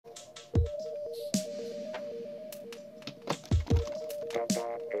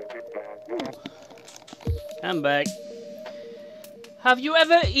I'm back. Have you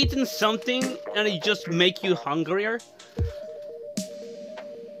ever eaten something and it just make you hungrier?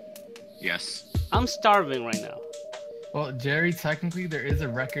 Yes. I'm starving right now. Well, Jerry, technically there is a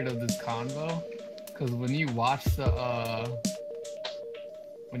record of this convo, because when you watch the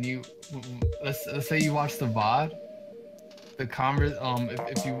let's say you watch the VOD,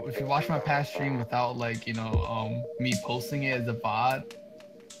 if you watch my past stream without like me posting it as a VOD,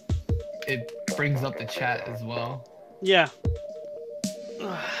 it brings up the chat as well. Yeah.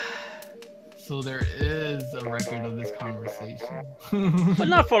 So there is a record of this conversation. But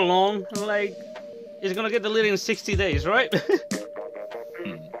not for long. Like, it's gonna get deleted in 60 days, right?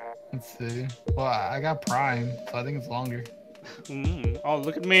 Let's see. Well, I got Prime, so I think it's longer. Oh,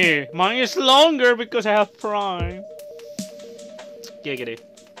 look at me. Mine is longer because I have Prime. Giggity.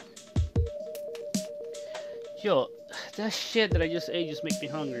 Yo, that shit that I just ate just makes me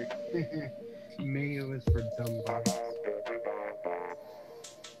hungry. Mayo is for dumb boys.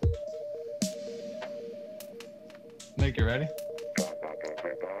 Nick, you ready?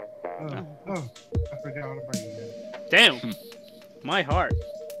 Oh, I forgot about you guys. Damn. My heart.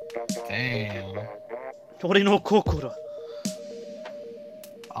 Damn. Tori no kokoro.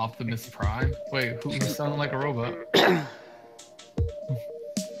 Optimus Prime? Wait, who sounded like a robot?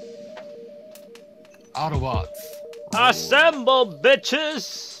 Autobots. Assemble,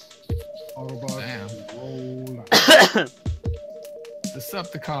 bitches! Autobots. Damn. Roll out.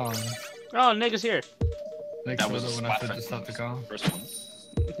 Decepticons. Oh, niggas here. Nick That said was it when I said Decepticon. First one.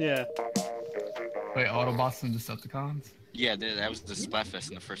 Yeah. Wait, Autobots and Decepticons? Yeah, that was the Splatfest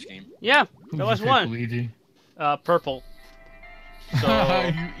in the first game. Yeah, Who'd there you was pick, one. Luigi? Purple. So,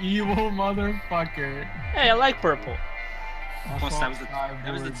 You evil motherfucker. hey, I like purple. Plus, that was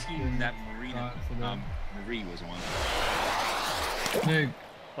the team that Marie was on. Nick.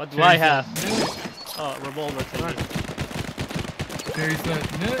 What do Jerry I have? said, Nick. Oh, revolver thing. Jerry said,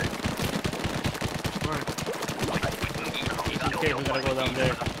 Nick. Okay, we gotta go down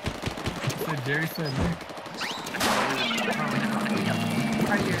there. Jerry said, Nick.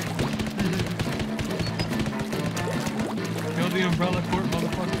 Right here. Kill the umbrella court,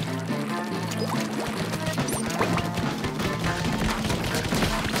 motherfucker.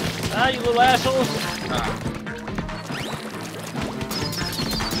 Ah, you little assholes.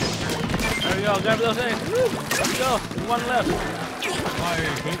 There we go, grab those eggs. Woo! There we go, there's one left.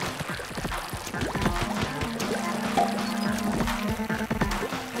 Fire, bitch.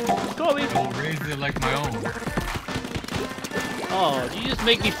 Kobe. I will raise it like my own. Oh, you just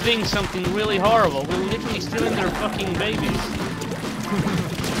make me think something really horrible. We're literally stealing their fucking babies.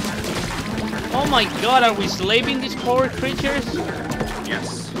 Oh my god, are we slaving these poor creatures?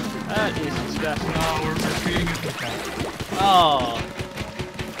 Yes. That is disgusting. No, we're feeding it to cat. Oh,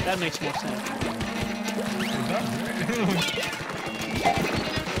 that makes more sense. Is that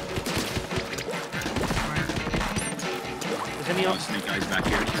right? Is any Oh, Snake Eyes back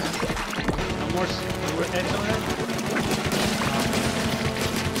here. no more eggs over there?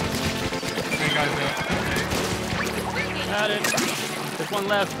 Hey guys, okay. Got it. There's one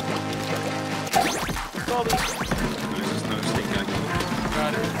left. Kobe. There's just no Snake Eye.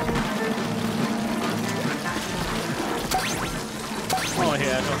 Got it. Oh,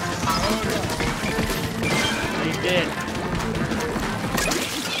 yeah. He's dead.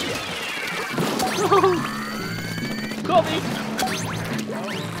 Kobe!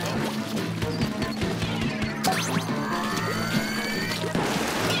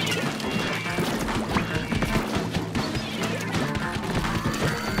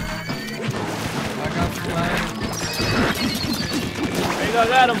 I got flagged. There you go,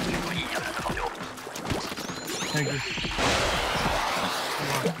 got him. Thank you.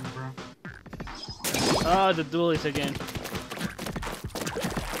 Ah, the duelies again.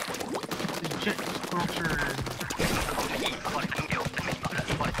 Jet sculpture.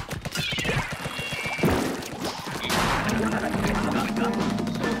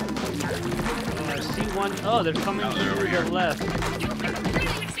 I see one. Oh, they're coming to your left.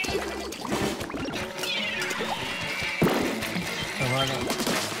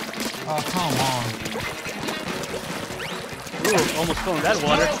 Oh, come on. Ooh, almost fell in that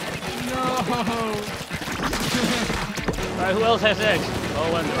water. No! Alright, who else has eggs?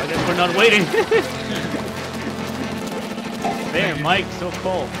 Oh, and I guess we're not waiting. Damn, Mike, so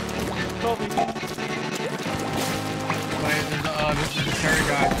cold. Kobe. Wait, there's a carry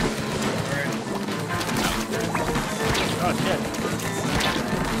guy. Alright. Oh, shit.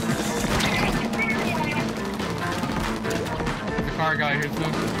 There's a car guy here too.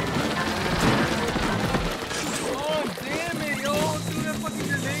 Oh, damn it, yo! Dude, that fucking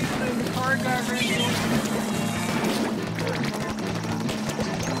grenade and the car guy ran into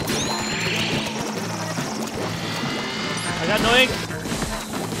Yoink!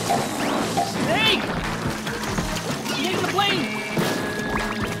 Snake! Snake on the plane!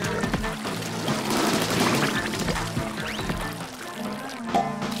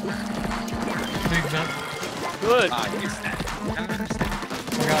 Big jump. Good. Ah, it's that. I don't understand.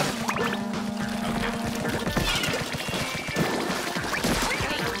 I got it.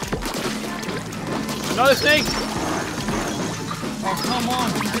 Another snake! Oh, come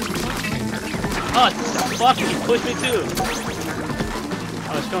on. Oh, fuck, he pushed me too.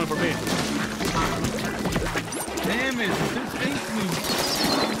 Oh, it's coming for me. Damn it. This thinks me.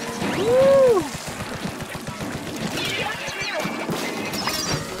 Woo!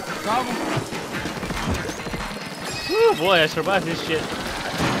 Got him. Woo, boy, I survived this shit.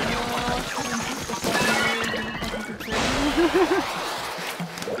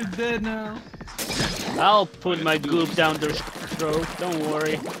 He's dead now. I'll put my goop down their throat, don't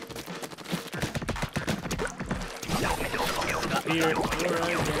worry. Here,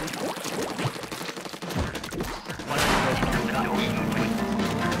 alright then.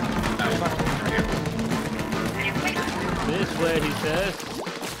 This way, he says.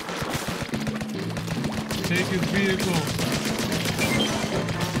 Take his vehicle.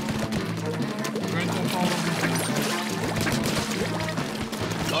 Rental follow me.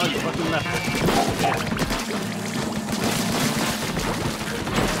 Oh, you fucking left. Yeah.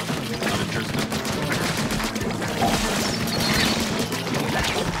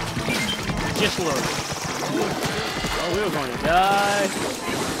 Just look. Oh, we were going to die.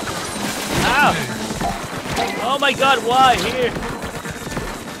 Ow! Oh my god, why? Here!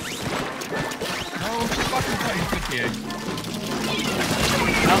 No, fucking fight.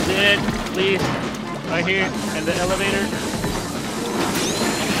 I'm dead. Please. Right here. And the elevator.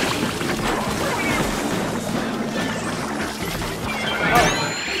 Oh.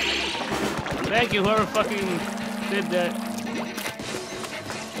 Thank you, whoever fucking did that.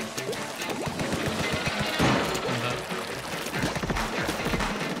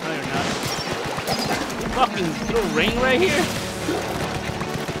 No, you're not. Fucking little ring right here?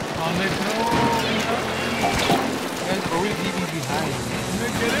 Oh, Nick, no. You guys always leave me behind.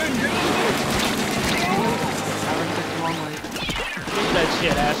 Nick, get in. Look at that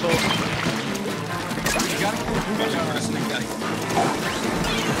shit, asshole. You gotta go through it.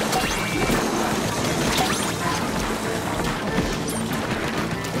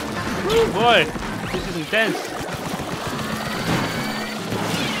 Woo, boy, this is intense.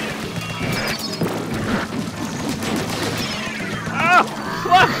 Ah,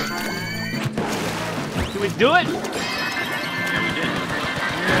 what? Did we do it?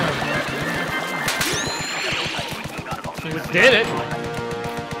 We did it.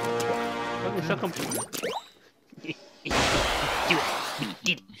 Fucking so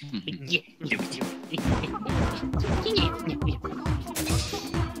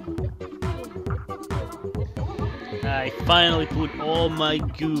I finally put all my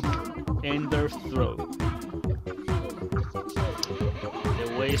goop in their throat. The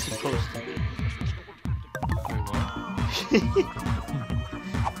way it's supposed to be.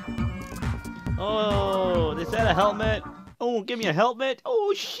 Oh, is that a helmet? Oh, give me a helmet.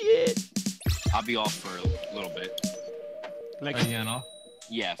 Oh, shit. I'll be off for a little bit. Like, no?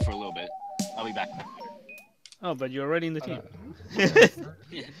 Yeah, for a little bit. I'll be back. oh, but you're already in the team.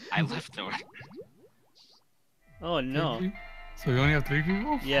 I left already. Oh, no. So we only have 3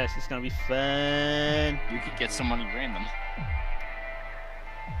 people? Yes, it's gonna be fun. You could get some money random.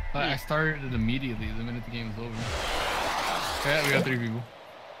 But I started it immediately the minute the game was over. Yeah, we got 3 people.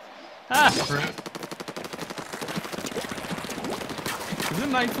 Ah, Is it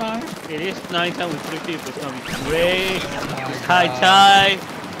nighttime? it is nighttime with 3 people. It's gonna be great. It's high tide.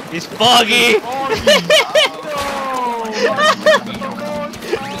 It's foggy.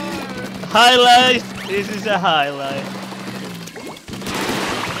 Highlight. This is a highlight.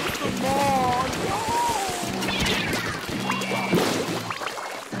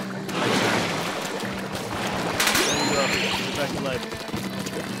 There you go. Get back to life.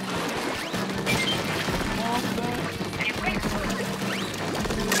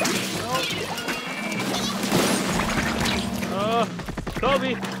 Oh,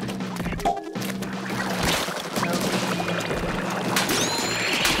 Kobe!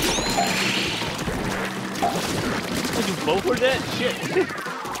 Did you vote for that? Shit!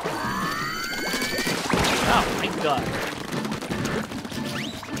 Oh my god.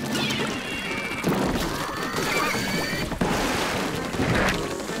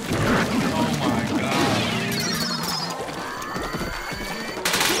 Oh my god.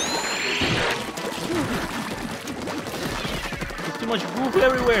 There's too much goop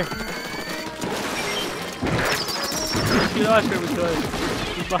everywhere. shoot Oscar because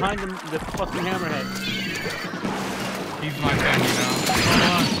he's behind the fucking hammerhead. He's my family now. Come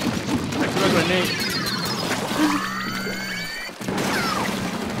on. I threw a grenade.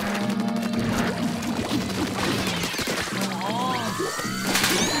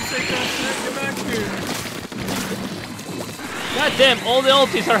 God damn, all the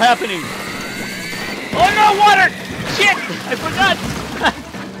ultis are happening. Oh no, water! Shit! I forgot!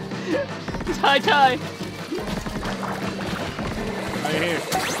 It's high tide. Right here.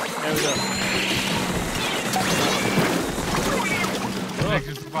 There we go. Nick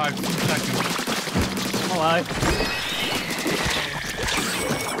just survived 2 seconds. I'm alive.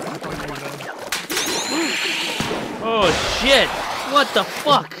 Oh shit! What the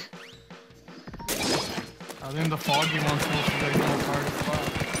fuck? I think the foggy one's supposed to be the most hardest spot.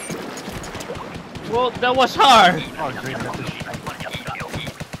 Well, that was hard. Oh, great.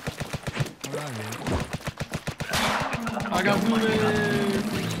 I got blue.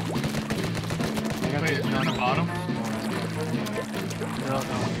 Wait, you're on the bottom? No,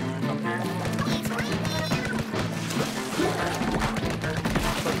 up here.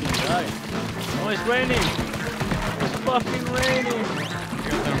 Fucking guy. Oh, it's raining. It's fucking raining. You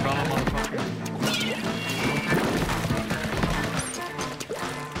got the umbrella, motherfucker.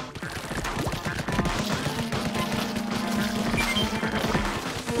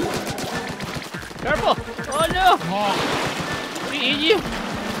 Careful! Oh no! Come on. Did he eat you?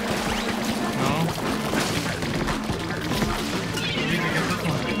 No. You need to get this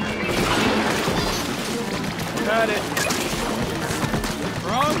one. Got it.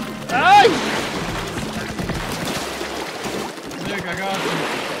 Wrong? Ay! Nick, I got you.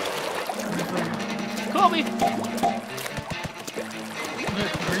 Kobe! Nick,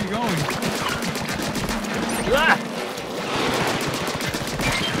 where are you going? Ah!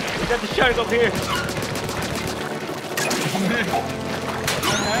 We got the shark up here. Nick.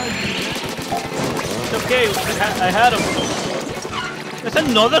 It's okay, I had him. There's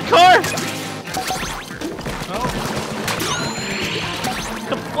another car? No. What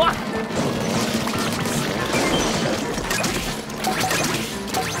the fuck?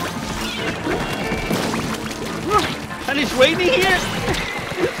 And it's raining here?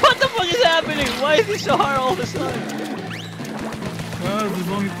 What the fuck is happening? Why is it so hard all of a sudden? There's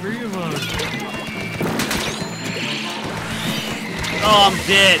only 3 of us. Oh, I'm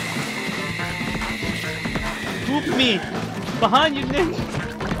dead. Scoop me. Behind you, Nick.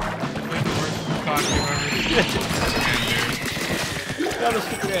 Like the worst cock you've ever seen. That was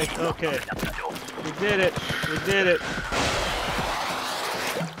great. Okay. We did it. We did it.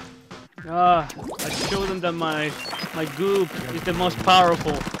 Ah, I showed them that my goop is the most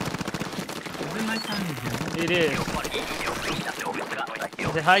powerful. Is it nighttime again? It is.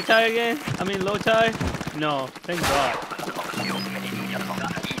 Is it high tide again? I mean low tide? No, thank God.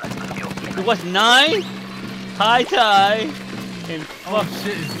 It was 9, high tide, and Oh fuck.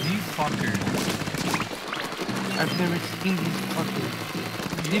 shit, it's these fuckers. I've never seen these fuckers.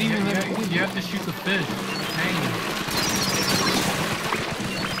 You have to shoot the fish. Hang.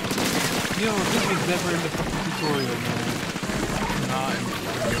 Yo, this was never in the fucking tutorial, man. Not in the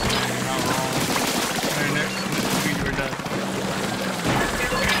tutorial, man. You're not wrong. Alright, next week we're done.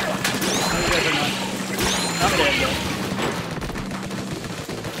 You guys are not. I'm dead though.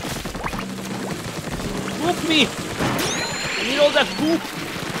 Goop me! I need all that goop!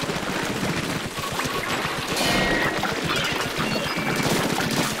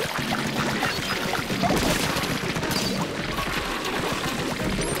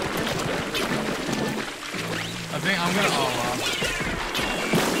 I think I'm gonna. Oh, wow.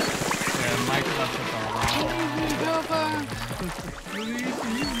 Yeah, Mike left us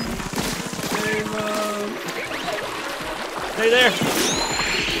Stay there!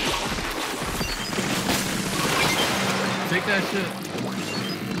 Take that shit.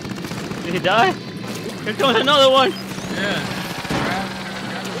 Did he die? Here comes another one! Yeah.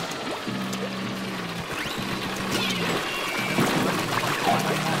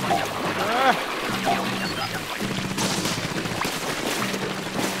 Ah.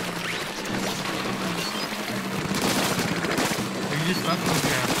 You just left them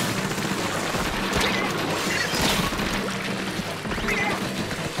there.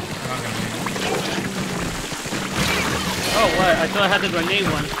 Oh, what? I thought I had the grenade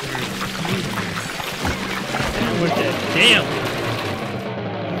one. We're dead. Damn!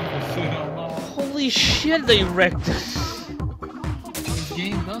 Holy shit, they wrecked us. This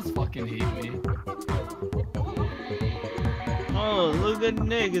game does fucking hate me. Oh, look at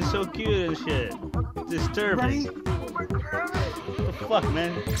Nick, it's so cute and shit. Disturbing. What the fuck,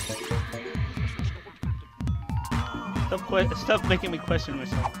 man? Stop making me question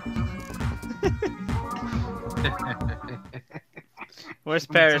myself. Where's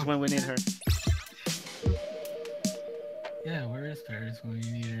Paris when we need her? Yeah, where is Paris when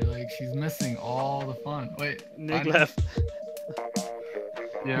you need her? Like, she's missing all the fun. Wait, Nick bye, left.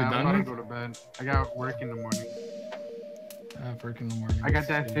 Yeah, You're I'm done, about to Nick? go to bed. I got work in the morning. I have work in the morning. I got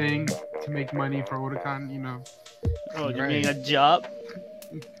that thing to make money for Otakon, you know. Oh, you Right. mean a job?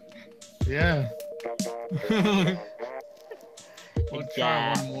 Yeah. We'll try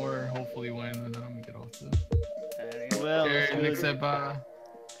Yeah. one more, hopefully win, and then I'm gonna get off to. Very well. Jared, let's Nick do said it. bye.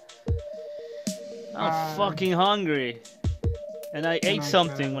 I'm fucking hungry. And I ate night,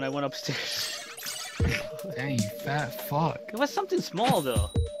 something guys. when I went upstairs. Dang, you fat fuck. It was something small though.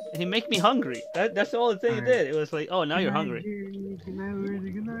 And he made me hungry. That's the only thing he Alright. did. It was like, oh, now you're hungry. Good night,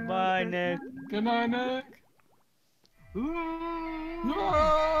 Luigi. Good night. Bye, Nick. Good night, Nick. Ooh.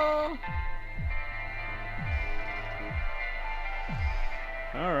 Ah!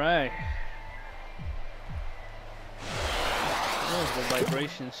 Alright. Those the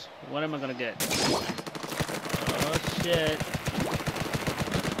vibrations. What am I gonna get? Oh shit.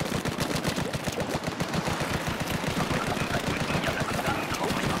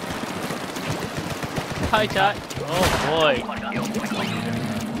 Hi, Tot. Oh boy.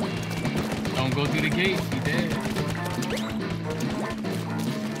 Don't go through the gate, he dead.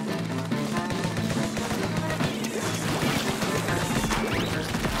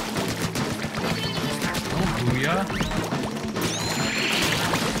 Oh, booyah.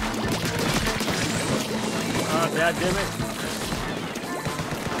 Oh, god damn it.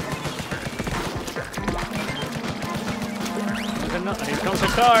 Here comes the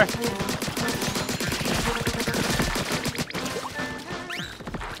car.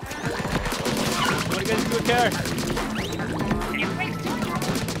 What are you gonna do with car?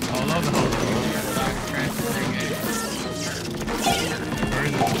 I love the whole transferring it. Where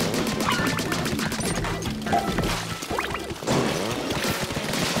is it?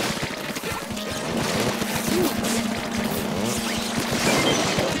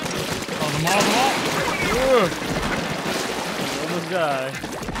 Oh, the model. Almost died.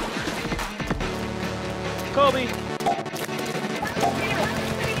 Kobe.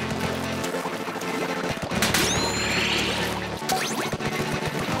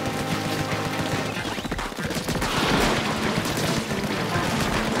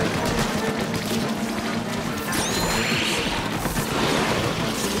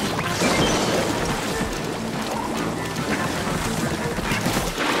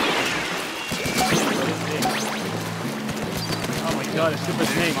 Oh my god, a super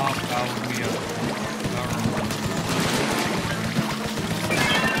snake.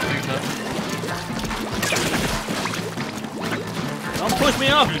 Don't push me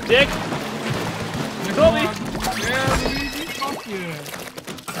off, you dick! Kobe! Yeah, Luigi, fuck yeah.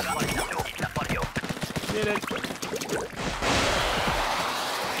 Did it.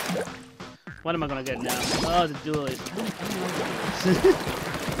 What am I gonna get now? Oh, the duelist.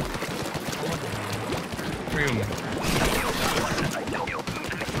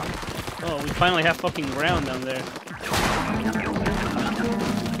 Oh, we finally have fucking ground down there.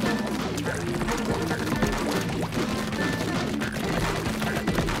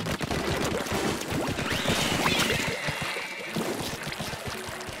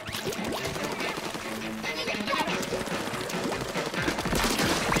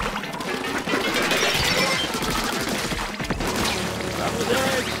 Stop with it.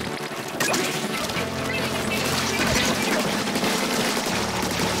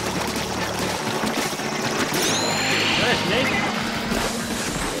 There's Snake.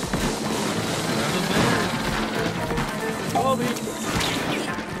 Kobe.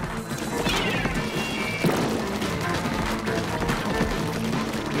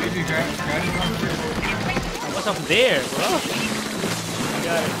 Luigi, grab it on first. What's up there, bro? I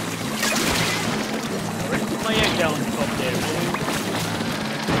got it. Where's my egg down up there,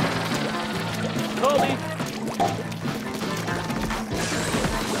 Kobe?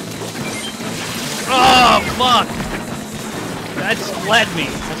 Oh, fuck! That splat me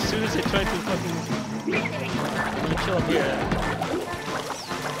as soon as I tried to fucking... I'm gonna chill up here.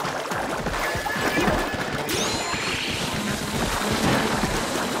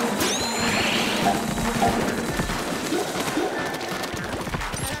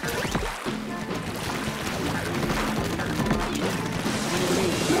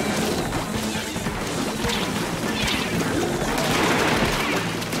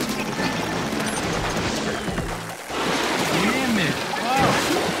 Damn it.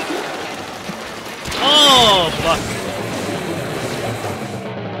 Oh, fuck.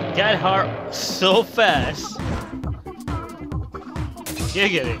 Got her so fast.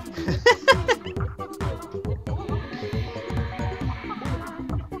 Giggity.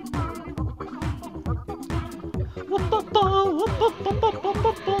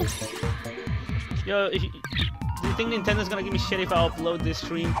 Yo, do you think Nintendo's gonna give me shit if I upload this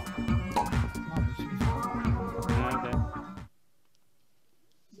stream?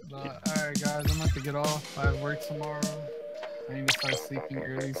 Okay. Alright guys, I'm about to get off. I have work tomorrow. I need to start sleeping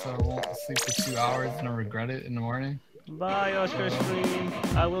early so I won't sleep for 2 hours and I'll regret it in the morning. Bye, Oscar Stream.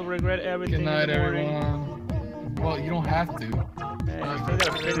 I will regret everything. Good night, in the morning. everyone. Well, you don't have to. Hey, I still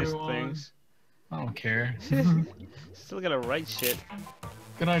gotta finish things. I don't care. Still gotta write shit.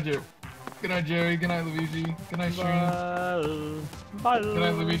 Good night, Jerry. Good night, Jerry. Good night, Luigi. Good night, Stream. Bye. Good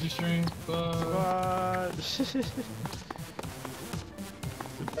night, Luigi Stream. Bye. Bye.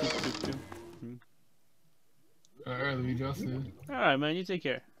 Alright, Luigi, I'll see you. Alright, man, you take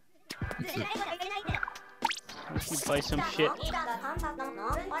care. That's it. Let's go buy some shit.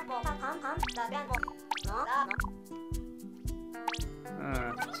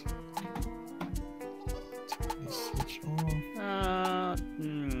 Switch off.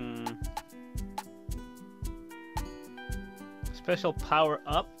 Special power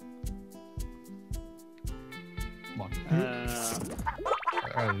up. Come on.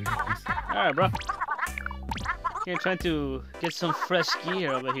 Alright, Luigi, peace. Alright, bro. Here, trying to get some fresh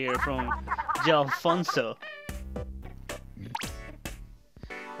gear over here from Jalfonso.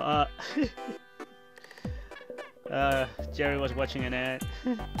 Jerry was watching an ad.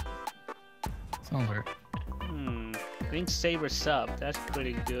 Sounds right. Link Saber sub, that's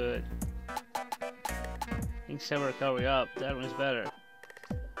pretty good. Link Saber recovery up, that one's better.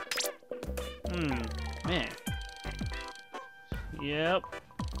 Man. Yep.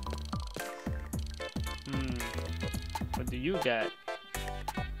 What do you got?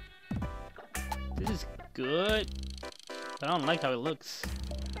 This is good. I don't like how it looks.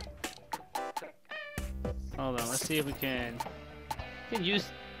 Hold on, let's see if we can use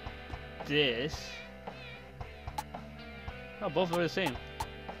this. Oh, both are the same.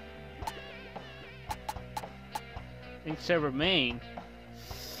 Link Server main.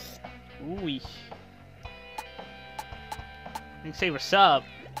 Ooh. Link Saber sub.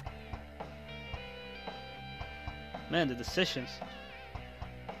 Man, the decisions.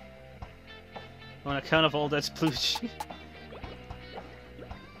 On account of all that sploosh. Put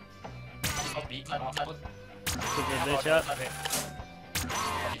that bitch up.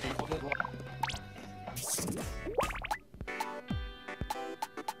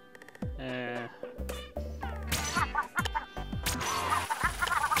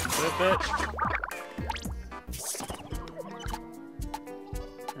 Flip it.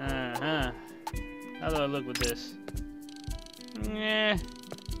 How do I look with this? Yeah.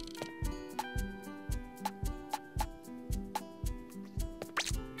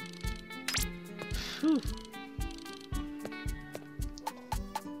 Whew.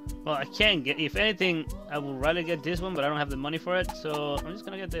 Well, I can't get. If anything, I would rather get this one, but I don't have the money for it, so I'm just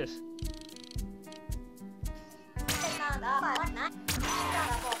gonna get this.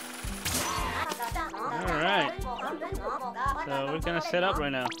 Alright. So we're gonna set up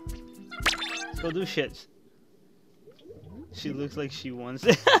right now. Let's go do shit. She looks like she wants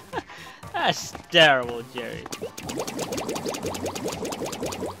it. That's terrible, Jerry.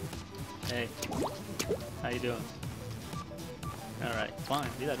 Hey. How you doing? Alright, fine.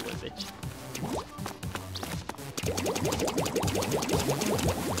 Be that way, bitch.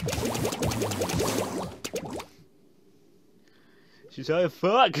 She's high as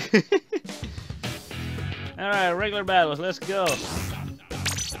fuck. Alright, regular battles, let's go.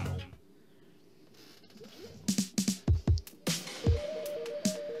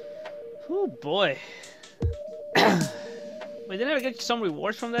 Oh boy. Wait, didn't I get some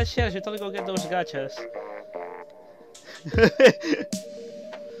rewards from that shit? I should totally go get those gachas.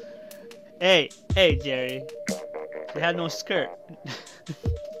 Hey, Jerry. She had no skirt.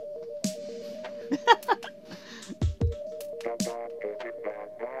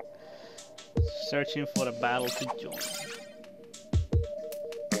 Searching for the battle to join.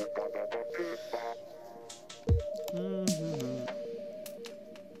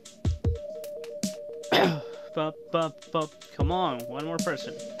 Come on, one more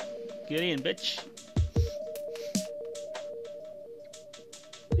person. Get in, bitch.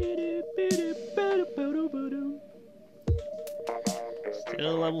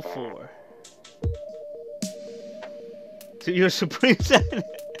 Still level 4. To your Supreme Senate.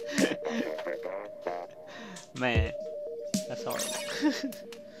 Man, that's horrible.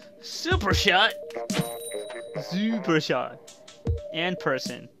 Super shot. Super shot. And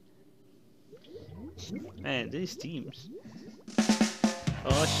person. Man, these teams.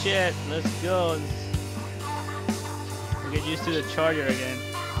 Oh shit, let's go. We'll get used to the charger again.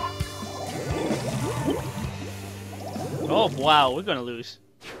 Oh wow, we're gonna lose.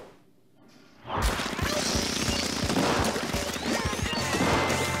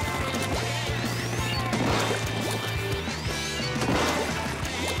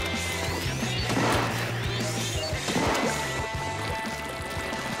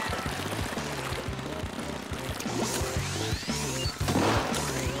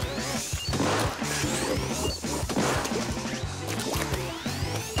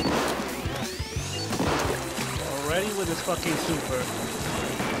 Already with this fucking super.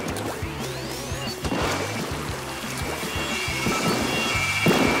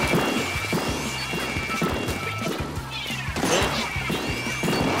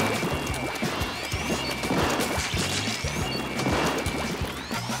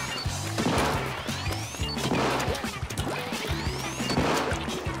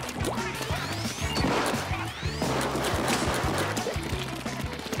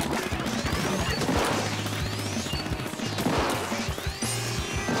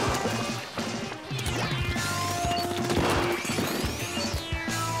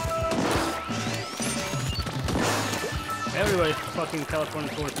 Everybody fucking teleporting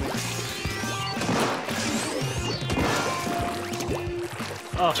towards me.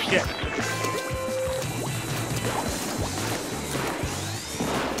 Oh shit.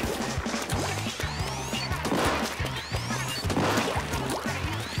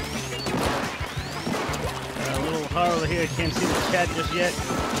 A little hard over here, can't see the chat just yet.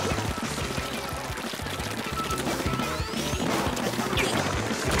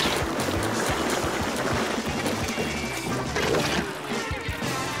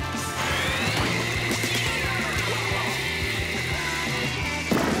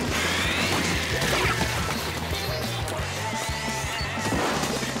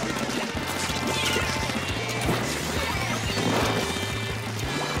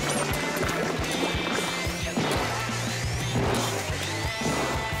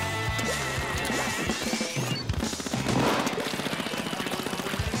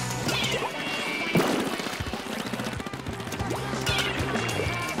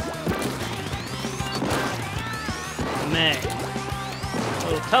 Man, a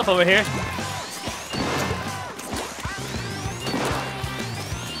little tough over here.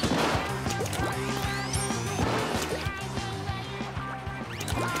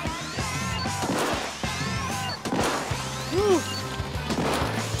 Woo.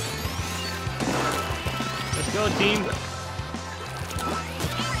 Let's go, team.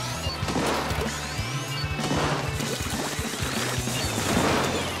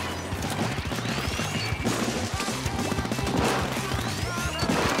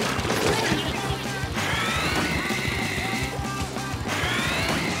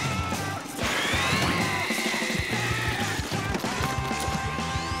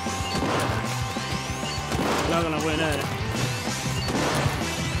 Not gonna win it.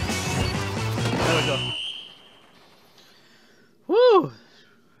 There we go. Woo!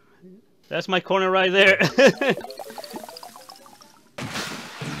 That's my corner right there.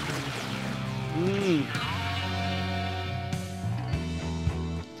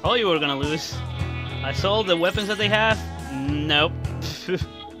 Told you we were gonna lose. I saw the weapons that they have. Nope.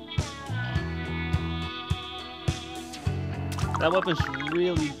 That weapon's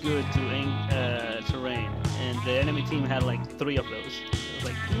really good to aim terrain, and the enemy team had like 3 of those. It was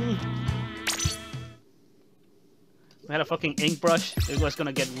like, We had a fucking ink brush. It was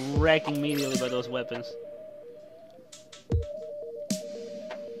gonna get wrecked immediately by those weapons.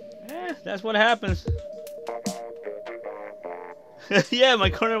 That's what happens. Yeah,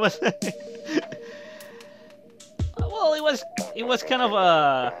 my corner was. Well, it was kind of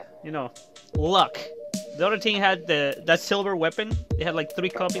luck. The other team had that silver weapon. They had like 3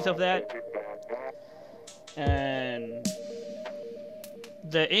 copies of that, and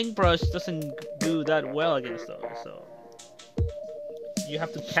the ink brush doesn't do that well against those. So you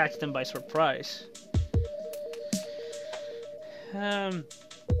have to catch them by surprise. And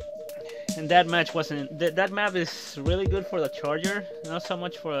that match wasn't. That map is really good for the charger, not so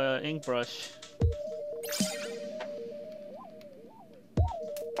much for the ink brush.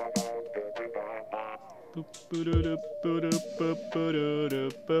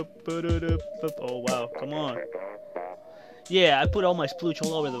 Oh wow, come on. Yeah, I put all my splooge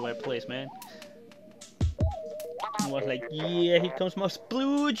all over the place, man. I was like, yeah, here comes my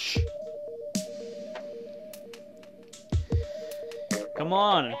splooge. Come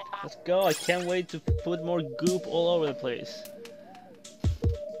on, let's go. I can't wait to put more goop all over the place.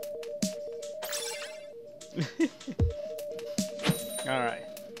 Alright.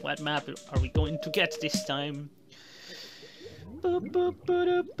 What map are we going to get this time? Oh,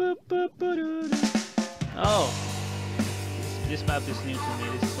 this map is new to me.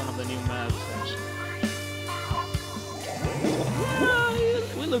 This is one of the new maps.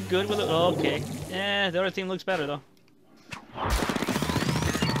 We look good. We look okay. Yeah, the other team looks better though.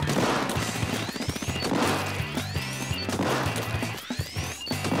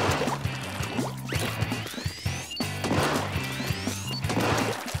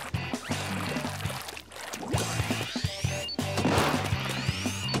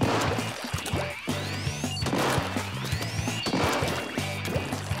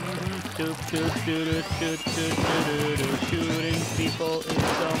 Shooting people is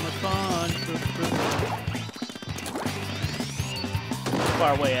so much fun.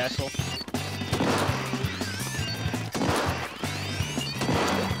 Far away, asshole.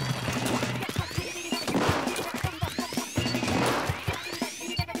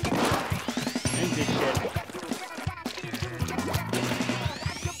 Ain't this shit.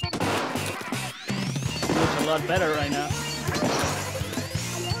 Looks a lot better right now.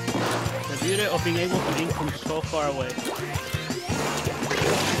 The beauty of being able to aim from so far away.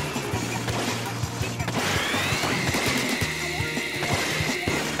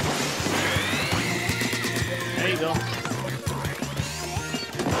 There you go.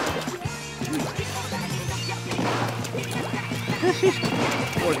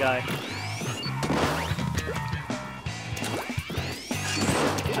 Poor guy.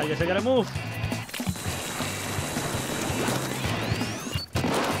 I guess I gotta move.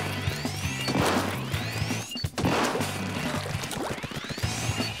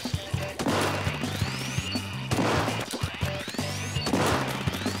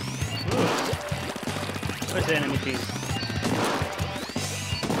 Where's the enemy team?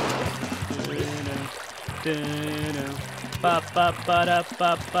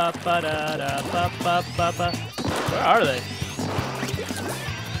 Where are they? I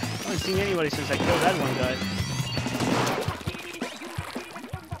haven't seen anybody since I killed that one guy.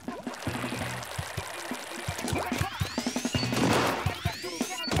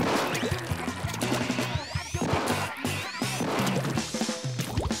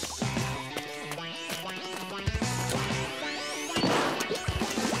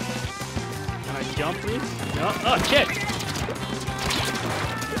 Jump, please? No. Oh, shit!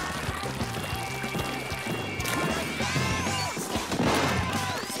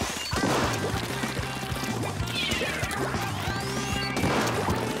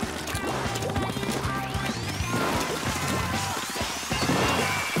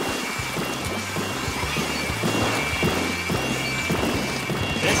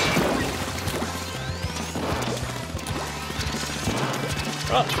 Bitch.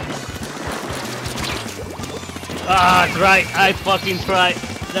 Oh. Ah, that's right. I fucking tried.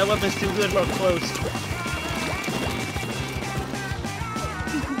 That weapon's too good for close.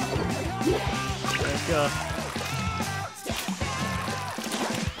 Let's go.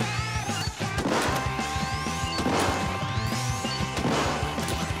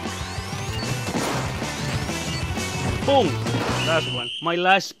 Boom! Last one. My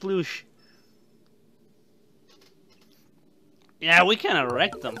last sploosh. Yeah, we kinda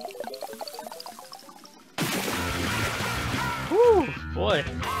wrecked them. Woo, boy.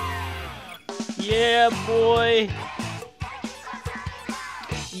 Yeah, boy.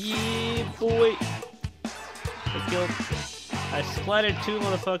 Yeah, boy. I splattered 2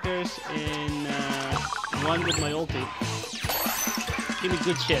 motherfuckers in 1 with my ulti. Give me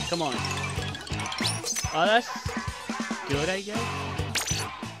good shit, come on. Oh, that's good, I guess.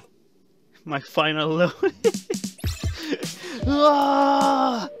 My final load.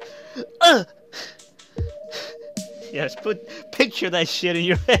 Yes, picture that shit in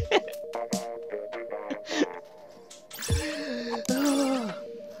your head.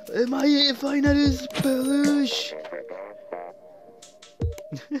 Am I final sploosh?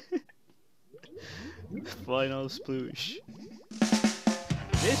 Final sploosh.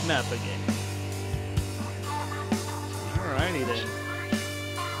 This map again. Alrighty then.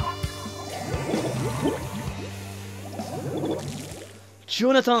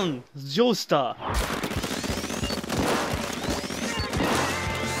 Jonathan Joestar.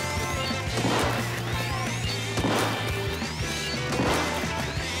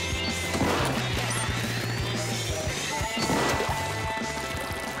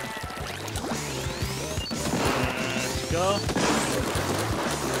 Go.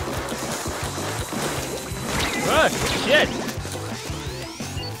 Oh, shit!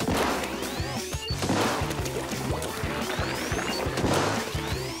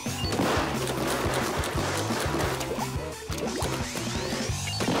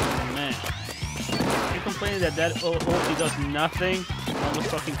 explaining that ulti does nothing. Almost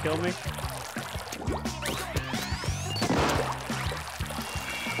fucking killed me.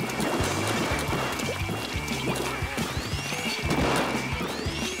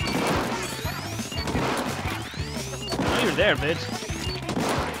 Oh, you're there, bitch.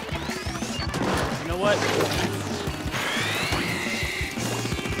 You know what?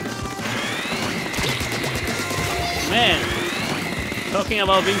 Man, talking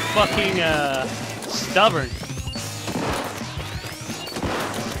about being fucking stubborn.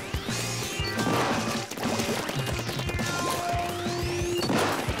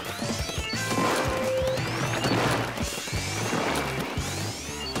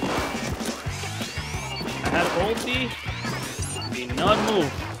 I had ulti. Did not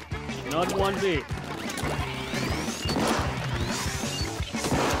move. Not 1v.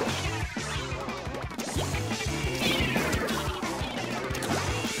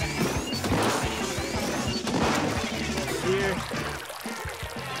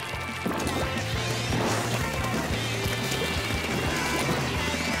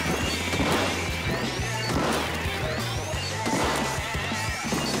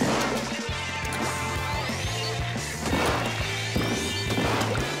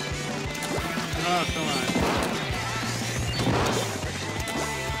 Oh, come on.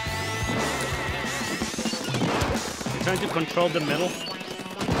 You're trying to control the middle?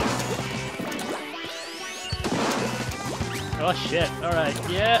 Oh shit, alright,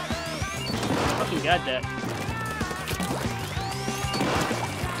 yeah. Fucking got that.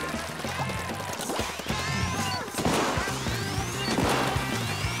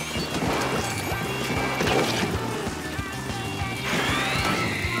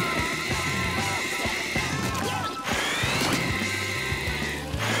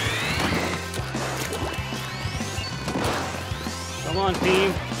 Come on,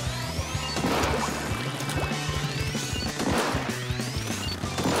 team.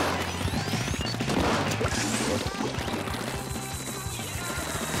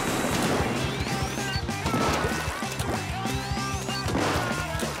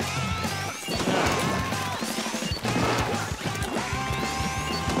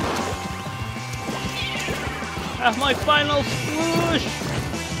 That's my final swoosh!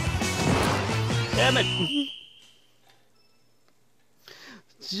 Damn it!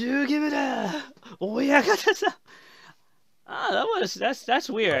 Give it a. Oh yeah, I got this. Ah, that's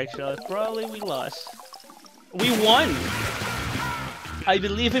weird actually. Probably we lost. We won. I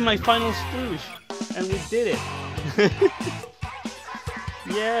believe in my final swoosh, and we did it.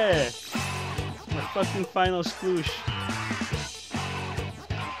 Yeah, my fucking final swoosh.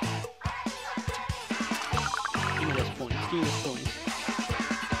 Give me those points. Give me those points.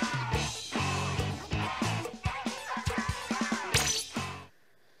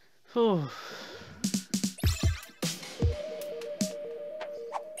 Whew.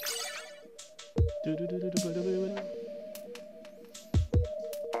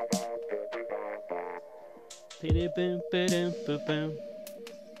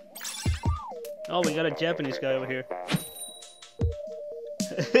 Oh, we got a Japanese guy over here.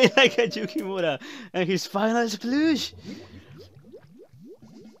 Like a Yukimura and his final sploosh.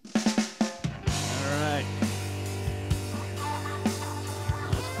 Alright.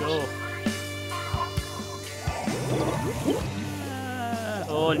 Let's go.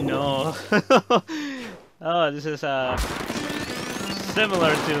 Oh no. Oh, this is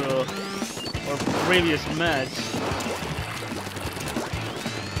similar to our previous match.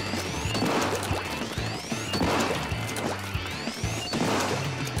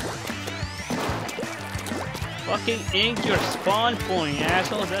 Fucking ink your spawn point,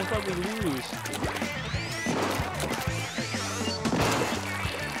 assholes. That's what we lose.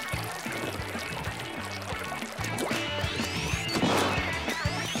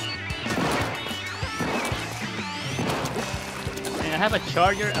 I have a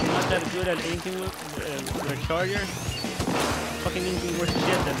charger. I'm not that good at inking with a charger. Fucking inking worse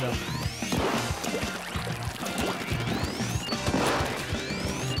shit than them.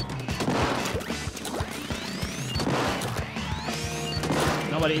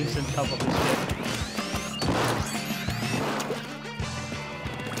 Nobody inks on top of this shit.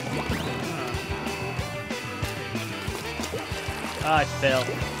 Ah, I failed.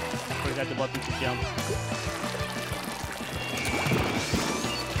 Forgot the button to jump.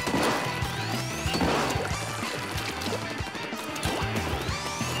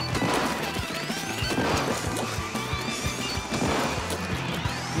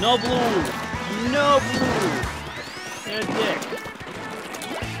 No blue! No blue! You're a dick.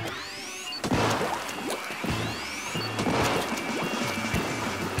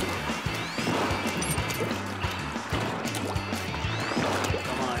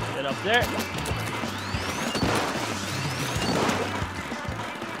 There.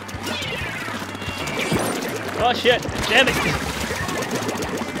 Oh shit! Damn it!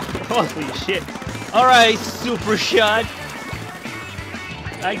 Holy shit! All right, super shot.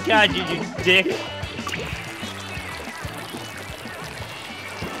 I got you, you dick.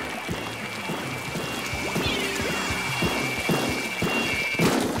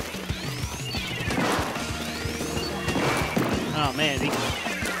 Oh man.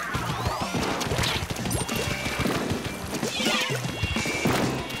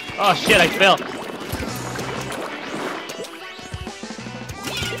 Oh shit, I fell.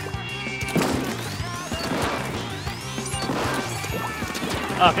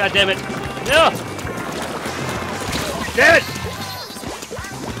 Oh god damn it. No! Damn it!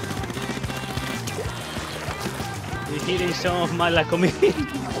 You're eating some of my la comida.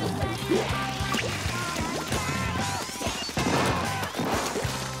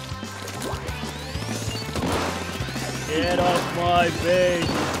 Get off my base,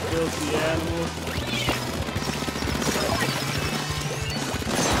 you filthy animal.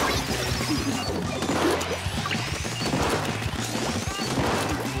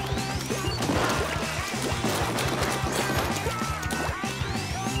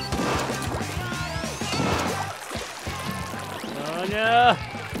 Oh no!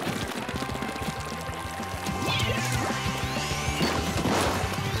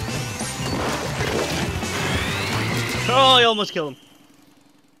 Oh, I almost killed him.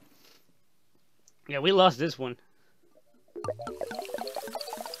 Yeah, we lost this one.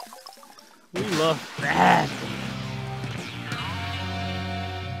 We lost that.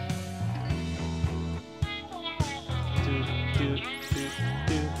 Two.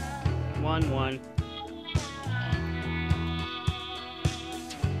 1-1.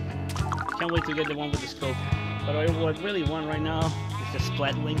 Can't wait to get the one with the scope. But what I really want right now is the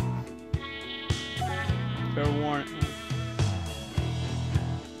Splatling. Fair warrant.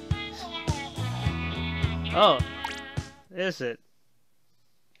 Oh, is it?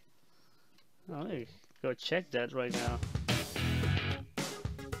 Oh, let me go check that right now.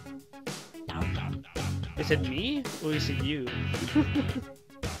 Is it me or is it you?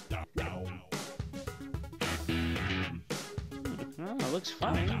 Oh, it looks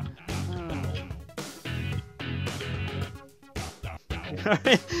fine. Oh.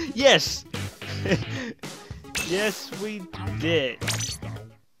 Yes! Yes, we did.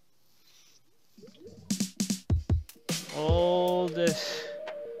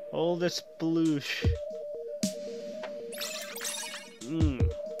 All this sploosh.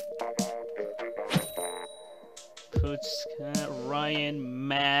 Puts Ryan,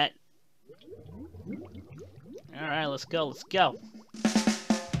 Matt. All right, let's go.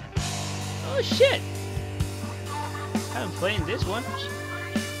 Oh shit! I'm playing this one.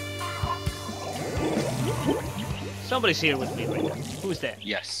 Somebody's here with me right now. Who's that?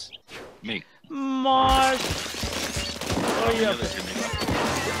 Yes. Me. Mark! Oh, yeah.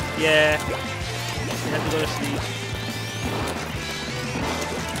 Yeah. You have to go to sleep.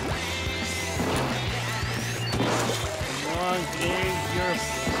 Come on, dig your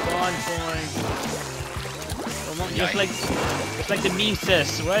spawn point. Come on, just like the meme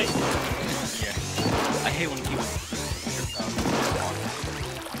says, right? Yeah. I hate when people.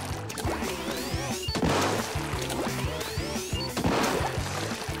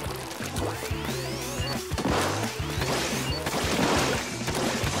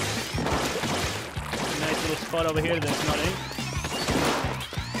 Spot over here that's not in.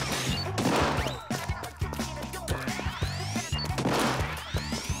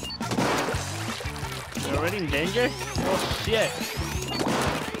 You're already in danger? Oh shit.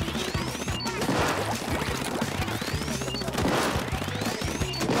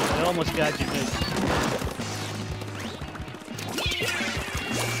 I almost got you, dude.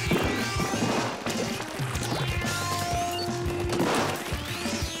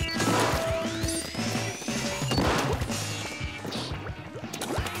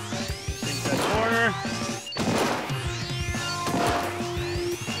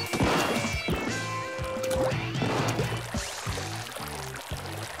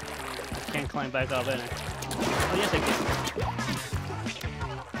 Climb back up, innit? Oh, yes, I can.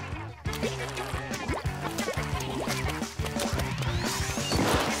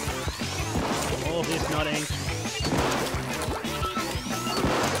 Oh, he's nutting.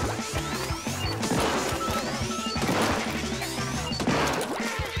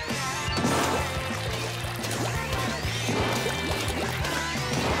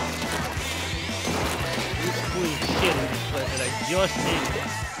 He's pulling shit in this place that I just did.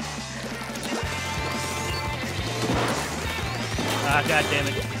 Ah, god damn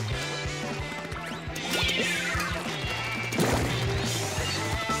it.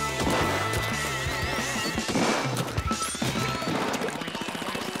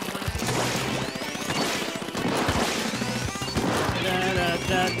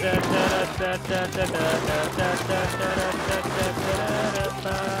 Come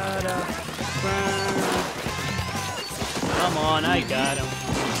on, I got him.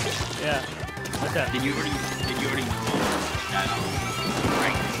 Yeah. What's that? Did you already know that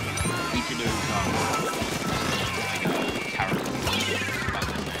right? Each of those towers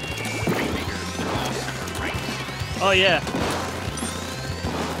rainmakers are all separate ranks. Oh yeah.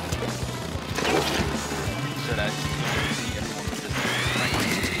 So that everyone was just rank.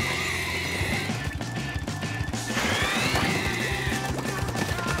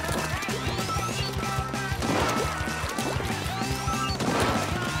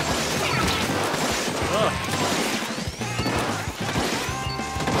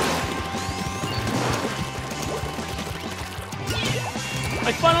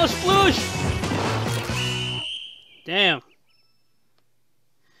 My final sploosh! Damn.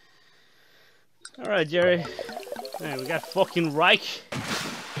 Alright, Jerry. Man, we got fucking Reich.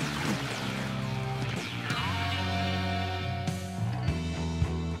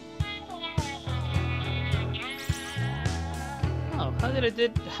 Oh, how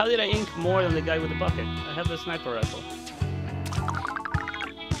did I ink more than the guy with the bucket? I have the sniper rifle.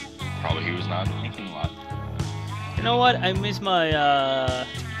 Probably he was not thinking a lot. You know what? I miss my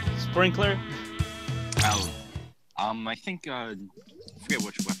sprinkler. Oh, I think I forget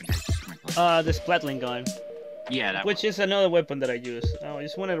which weapon has the sprinkler. The Splatling gun. Yeah, that Which is another weapon that I use. Oh, I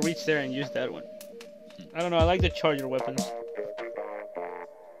just wanted to reach there and use that one. I don't know, I like the charger weapons.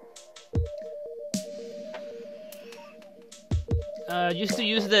 Used to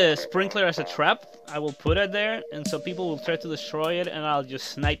use the sprinkler as a trap. I will put it there, and so people will try to destroy it, and I'll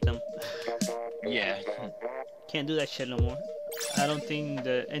just snipe them. Yeah. Can't do that shit no more. I don't think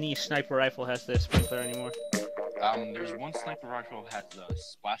any sniper rifle has the sprinkler anymore. There's one sniper rifle that has the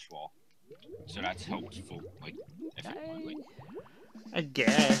splash wall, so that's helpful. Like, if you want, like. I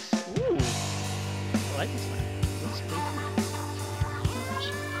guess. Ooh, I like this one.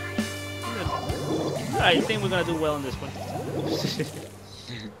 Alright, I think we're gonna do well in this one.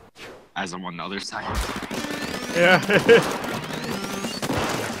 As I'm on the other side. Yeah.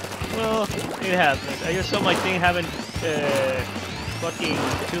 Well, it happens. I just saw my thing having fucking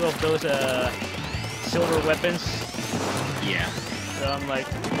 2 of those silver weapons. Yeah. So I'm like,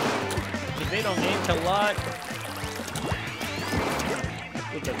 if they don't aim a lot.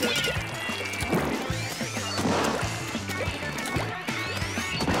 Look at this.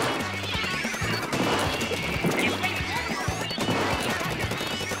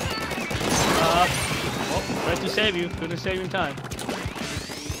 Oh, tried to save you. Couldn't save you in time.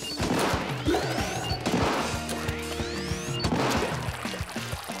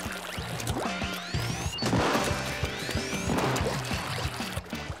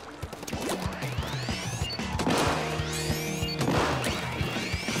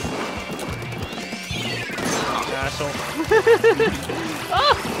 Asshole.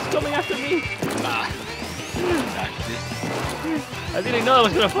 Ah! It's coming after me! I didn't know it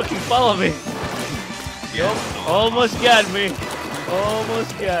was gonna fucking follow me. Yeah, Nope. Almost got me.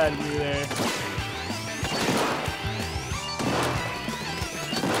 Almost got me there.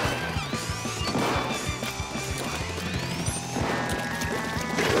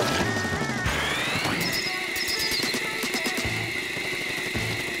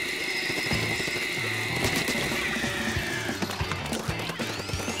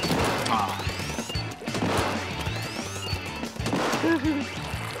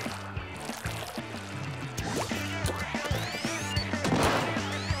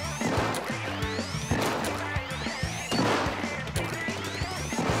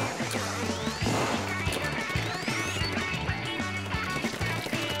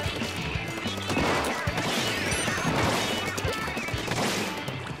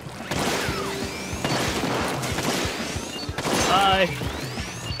 Bye.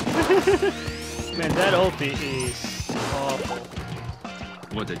 Man, that ulti is awful.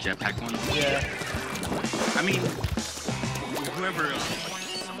 What, the jetpack one? Yeah. I mean, whoever,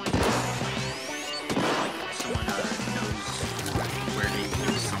 someone knows where they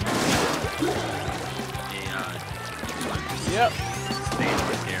do something, they, Yep. stand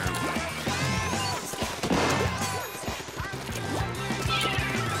right there.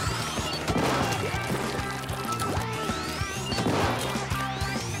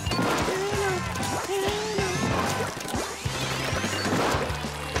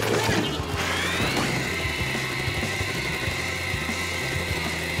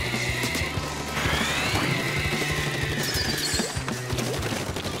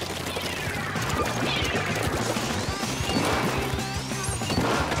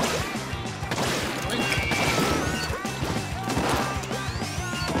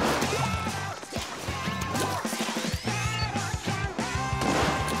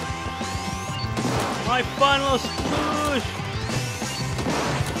 final push.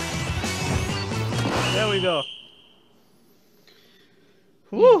 There we go.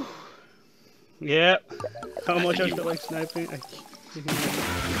 Woo! Yeah. How much I feel like sniping?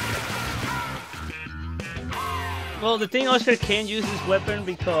 Well, the thing, Oscar can't use this weapon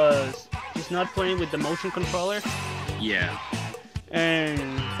because he's not playing with the motion controller. Yeah. And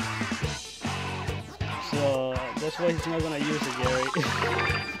so that's why he's not gonna use it, Gary.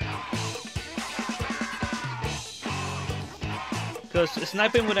 Because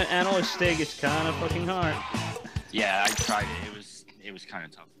sniping with an analog stick is kind of fucking hard. Yeah, I tried it. It was kind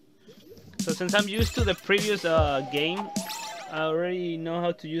of tough. So since I'm used to the previous game, I already know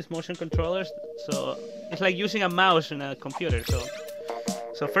how to use motion controllers. So it's like using a mouse in a computer.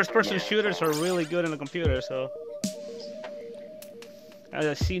 So first-person shooters are really good in a computer. So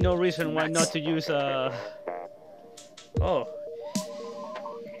I see no reason why not to use Oh.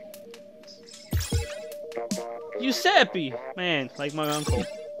 Giuseppe! Man, like my uncle.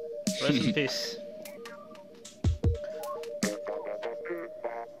 Rest in peace.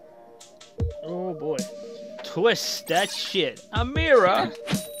 Oh boy. Twist that shit. Amira!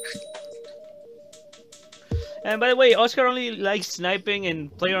 And by the way, Oscar only likes sniping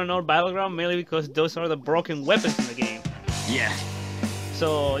in PlayerUnknown Battleground mainly because those are the broken weapons in the game. Yeah.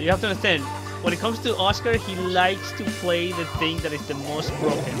 So you have to understand, when it comes to Oscar, he likes to play the thing that is the most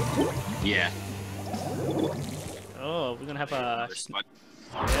broken. Yeah. Oh, we're gonna have a... Spot.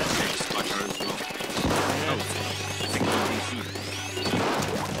 Yeah. Spot as well. Yeah. Oh, I think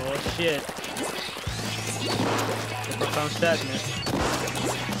Oh shit. The profound sadness.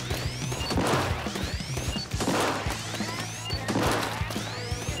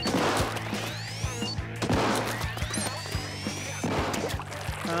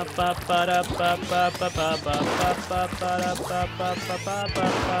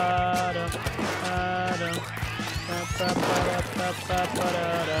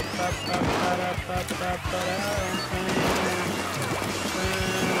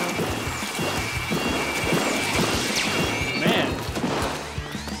 Man.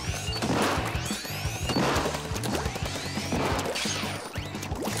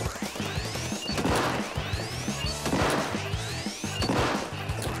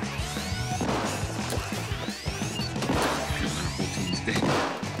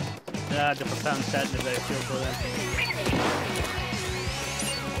 Yeah, the profound sadness that I feel for them.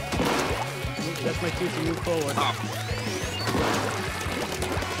 That's my cue to move forward. Oh.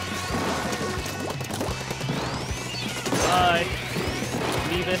 Bye.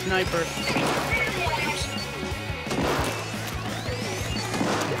 Leave a sniper.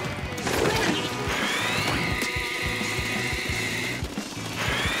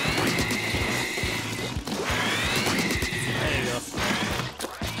 There you go.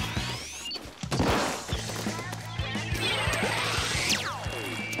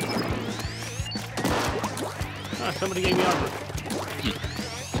 Ah, somebody gave me armor.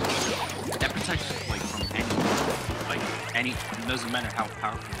 That protects like from any. It doesn't matter how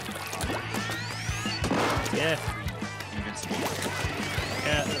powerful it is. Yeah. Invincible.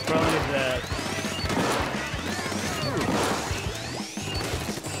 Yeah, the problem is that...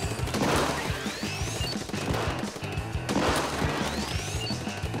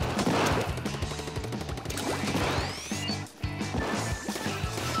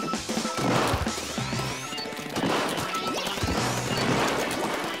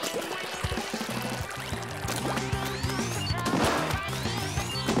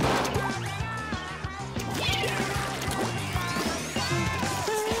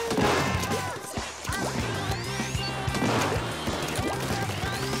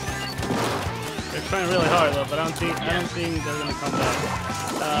 trying really hard though, but I don't think they're gonna come back.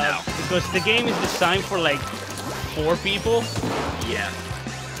 No. Because the game is designed for like 4 people. Yeah.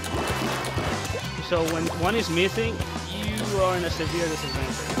 So when one is missing, you are in a severe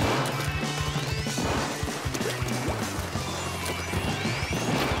disadvantage.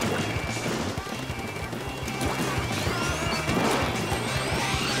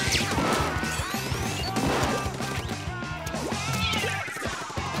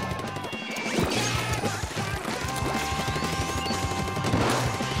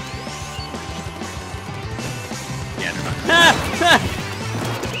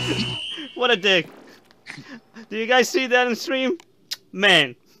 What a dick. Do you guys see that on stream?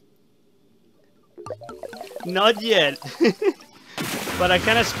 Man. Not yet. But I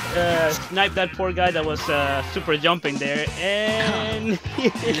kind of sniped that poor guy that was super jumping there, and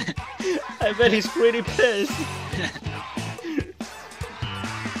I bet he's pretty pissed.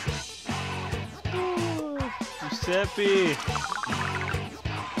 Giuseppe.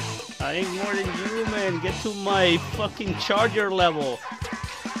 I ain't more than you, man. Get to my fucking charger level.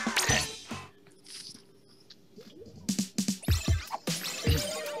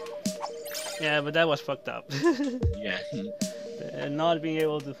 Yeah, but that was fucked up. Yeah. And not being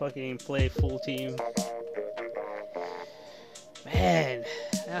able to fucking play full team. Man,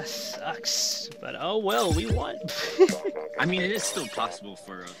 that sucks. But oh well, we won. I mean, it is still possible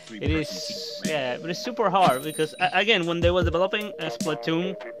for a It three-person is, team to win. yeah, but it's super hard because again, when they were developing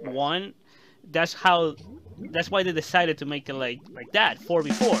Splatoon 1, that's why they decided to make it like that,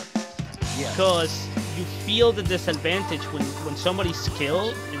 4v4. Yeah. Because you feel the disadvantage when somebody's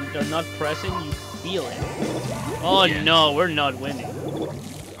skilled and they're not present, you feel it. Oh Yeah. no, we're not winning.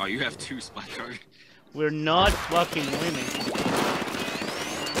 Oh, you have 2 splat cards. We're not fucking winning.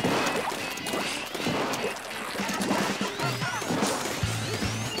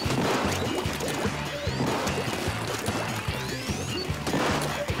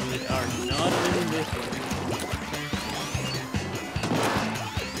 We are not winning this one.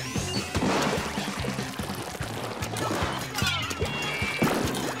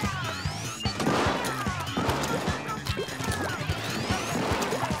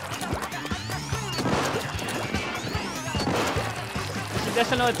 See,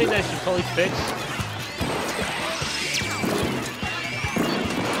 that's another thing that I should probably fix.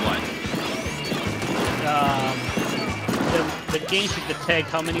 What? The game should detect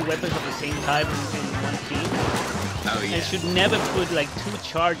how many weapons of the same type in one team. Oh, yeah. And should never put like 2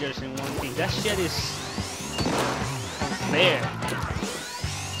 chargers in one team. That shit is unfair.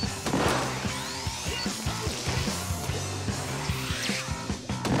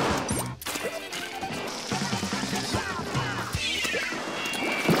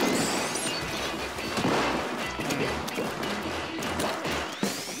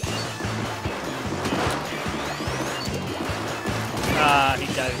 Ah, he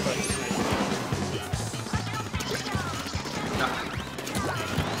died.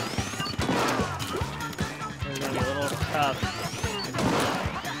 It's gonna be a little tough.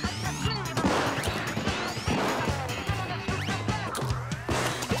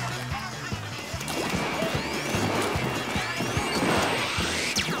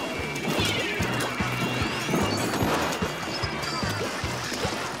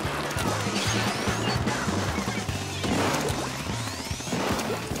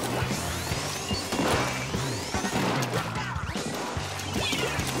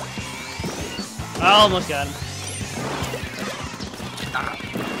 I almost got him.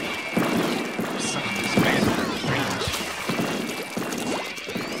 Son of this man range.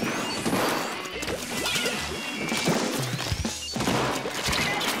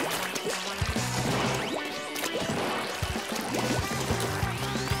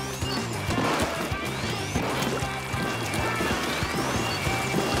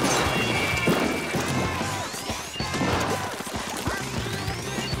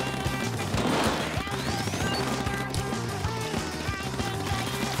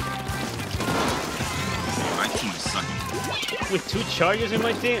 My team is sucking. With 2 charges in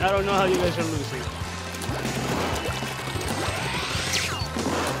my team, I don't know how you guys are losing.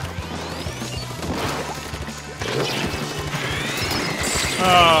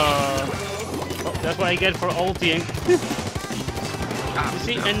 Oh, that's what I get for ulting. You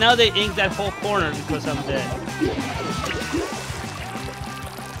see, and now they ink that whole corner because I'm dead.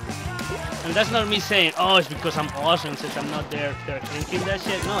 And that's not me saying, oh, it's because I'm awesome since I'm not there. They're inking that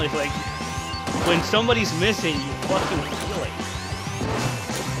shit. No, it's like when somebody's missing, you fucking feel it.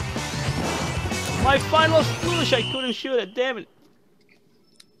 My final sploosh, I couldn't shoot it. Damn it.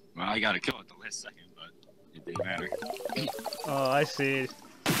 Well, I got a kill at the last second, but it didn't matter. Oh, I see it.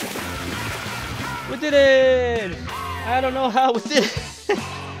 We did it! I don't know how we did it.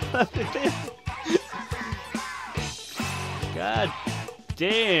 We did it. God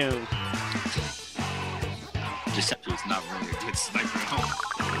damn. Giuseppe's not really a good sniper at all.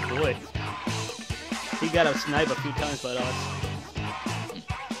 Boy. He got a snipe a few times by us.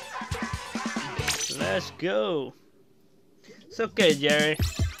 Let's go. It's okay, Jerry.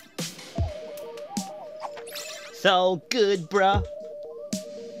 It's all good, bruh.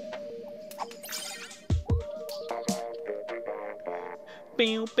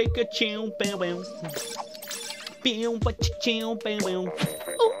 Pew, Pikachu, pew, pew. Pew, Pikachu, pew, pew.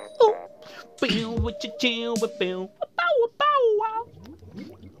 Ooh, ooh. Pew, Pikachu, pew, pew. Bow, bow, wow.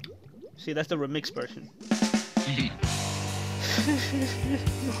 See, that's the remix version.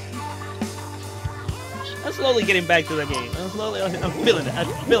 I'm slowly getting back to the game. I'm feeling it. I'm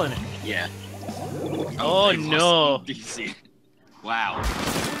feeling it. Yeah. Oh, they no. lost DC. Wow.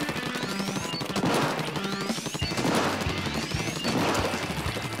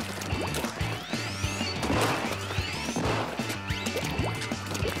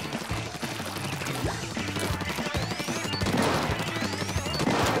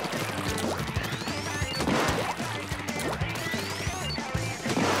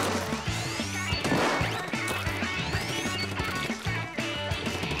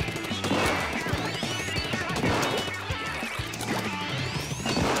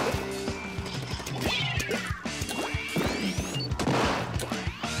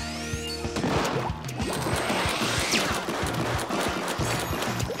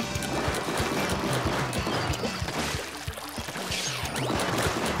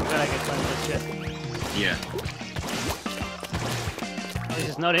 Yeah. Oh, this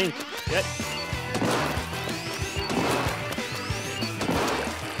is not ink. Yet.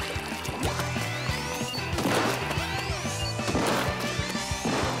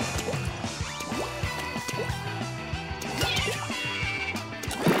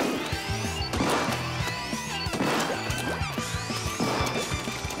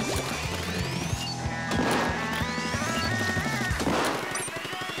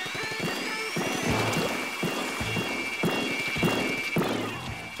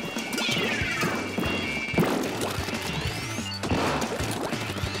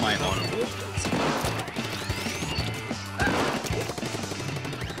 My auto.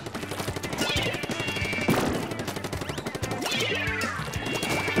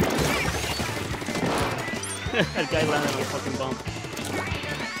 That guy landed on a fucking bomb.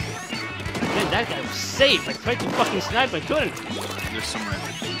 Man, that guy was safe. I tried to fucking snipe, I couldn't. There's somewhere at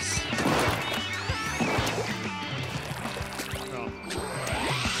the base. Oh.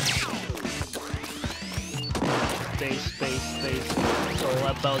 Base. It's all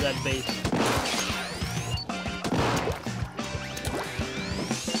about that base.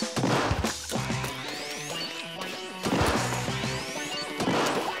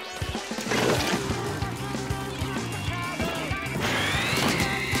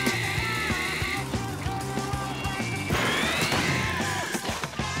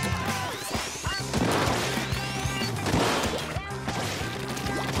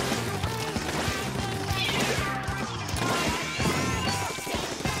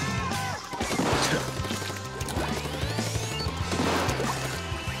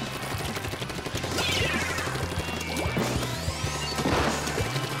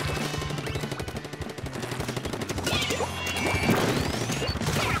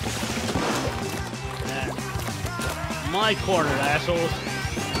 My corner, assholes.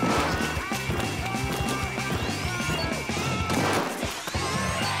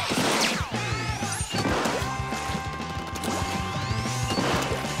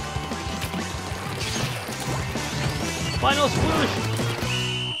 Final swoosh!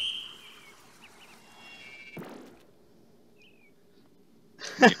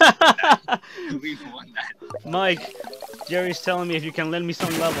 We won that. Mike, Jerry's telling me if you can lend me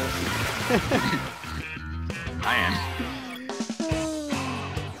some levels. I am.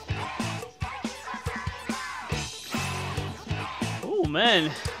 Oh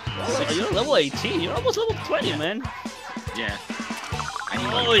man, you're level 18. You're almost level 20, man. Yeah.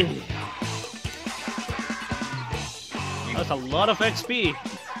 I Oy. need That's a lot of XP.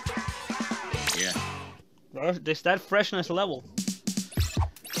 Yeah. There's that freshness level.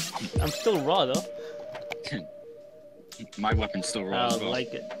 I'm still raw though. My weapon's still raw as I well.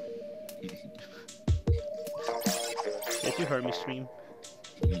 like it. Did you heard me scream?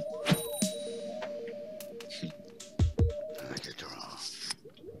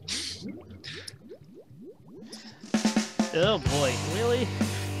 Oh boy, really?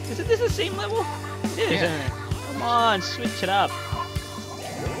 Is it this the same level? It is. Yeah. Come on, switch it up.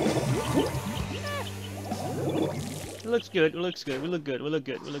 It looks good. It looks good. We look good. We look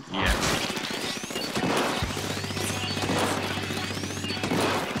good. We look good. Yeah.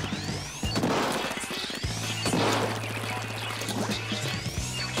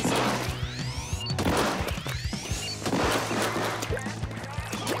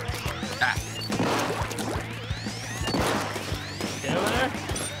 Get over there.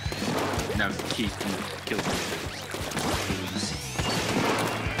 No, Keith can kill me.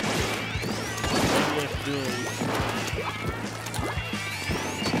 Let's do it.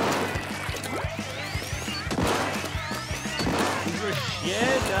 Good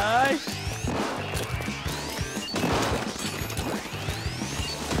shit, guys.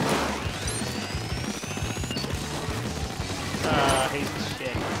 I hate this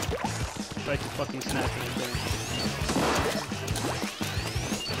shit. Try to fucking snap it again.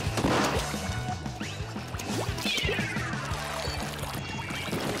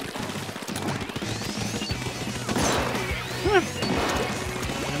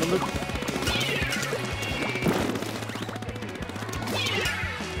 Look.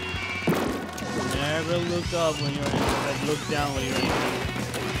 Never look up when you're angry. Look down when you're angry.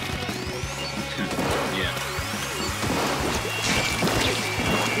 Yeah.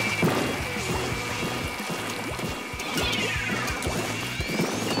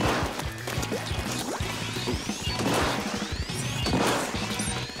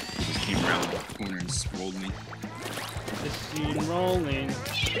 Just came around the corner and rolled me. Just see him rolling.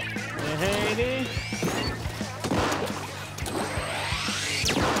 Hey,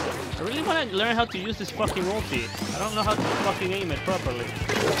 I really want to learn how to use this fucking ulti. I don't know how to fucking aim it properly.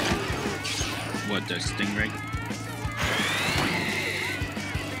 What, the stingray?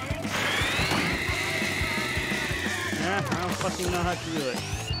 Yeah, I don't fucking know how to do it.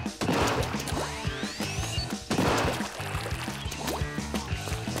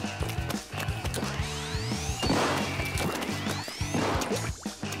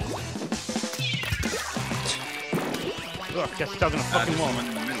 Ugh, got stuck in a fucking wall. In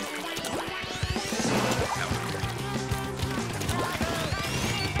the middle.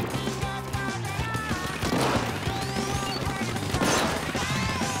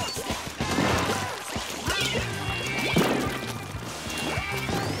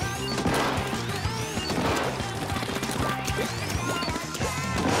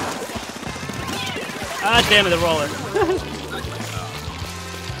 Ah, damn it, the roller.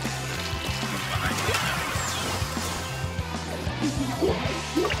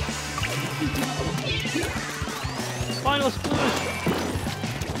 Final splash.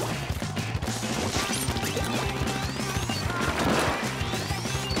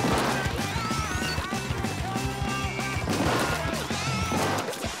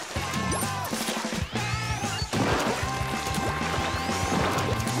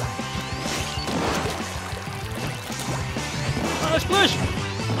 Final splash.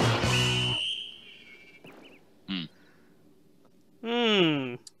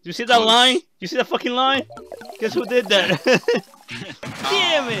 You see that line? You see that fucking line? Guess who did that?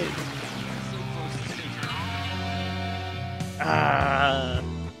 Damn it! Ah,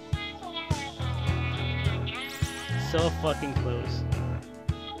 so fucking close.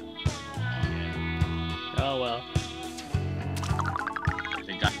 Oh well.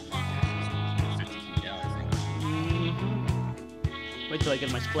 They got 50 feet down, I think. Wait till I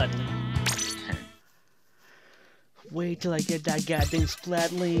get my Splatling. Wait till I get that goddamn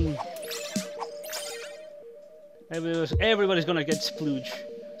Splatling. Everybody's gonna get splooge.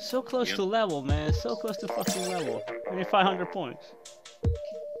 So close to level, man. So close to fucking level. Only 500 points.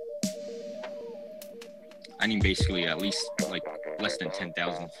 I need basically at least like less than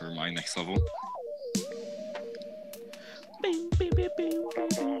 10,000 for my next level. Bing, bing, bing, bing, bing,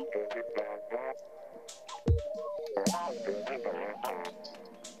 bing.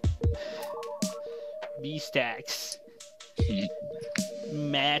 B-Stacks.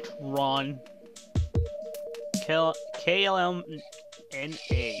 Matt, Ron. KLMNA.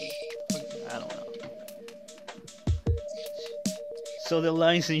 I don't know. So the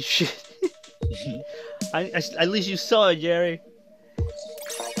lines and shit. At least you saw it, Jerry.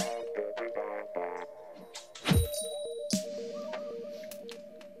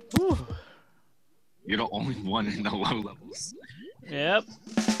 Whew. You're the only one in the low levels. Yep.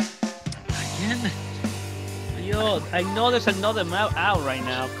 Again? Yo, I know there's another map out right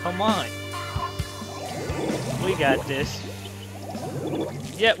now. Come on. We got this.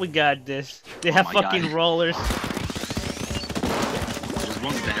 Yeah, we got this. They have fucking God. rollers. There's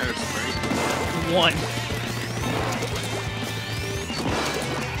one with the hairspray. One.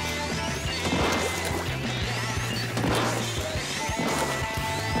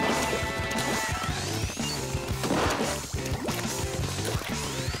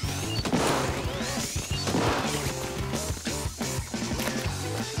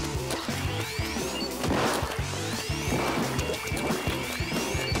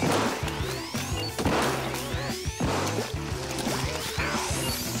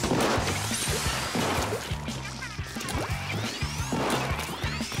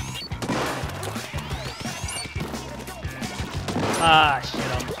 Ah, shit,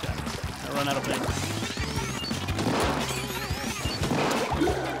 I almost got it. I run out of things.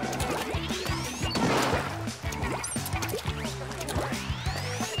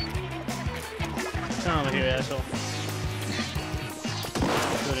 Come over here, asshole.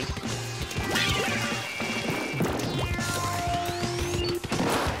 Good.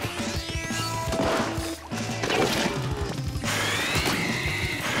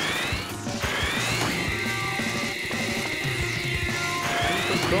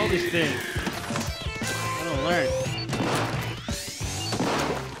 Control this thing. I don't learn.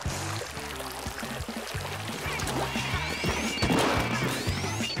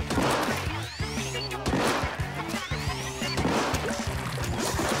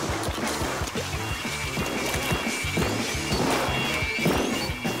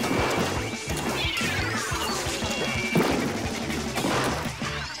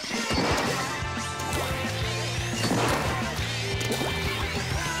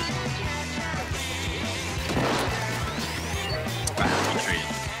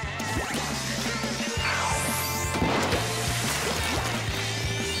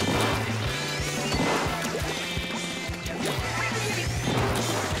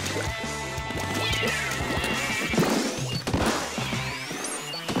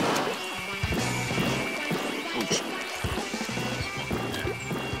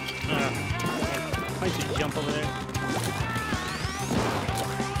 Why don't you jump over there?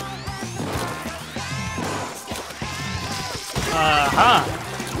 Aha!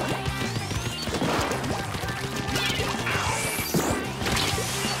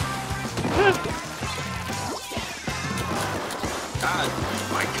 God,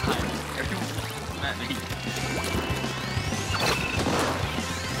 my God, everyone at me.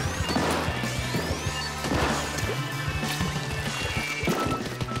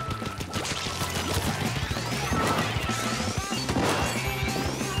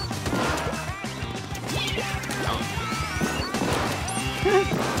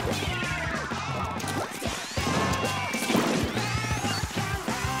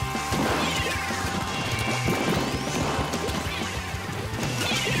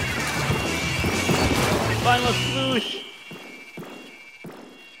 Final swoosh!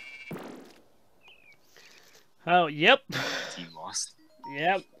 Oh, yep. Team lost.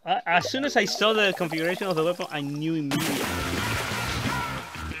 Yep. As soon as I saw the configuration of the weapon, I knew immediately.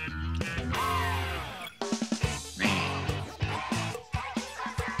 Man.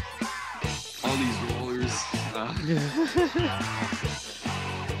 All these rollers.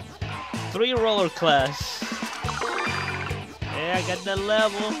 3 roller class. Yeah, I got the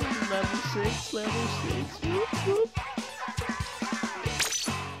level 6, level 6. Whoop, whoop.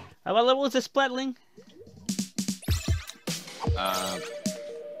 What level is the Splatling? I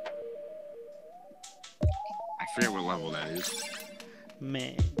forget what level that is.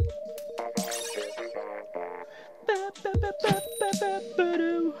 Man.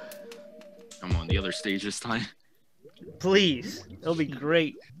 I'm on the other stage this time. Please, it'll be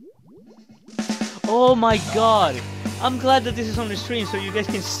great. Oh my god! I'm glad that this is on the stream so you guys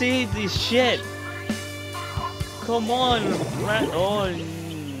can see this shit. Come on, man. Oh,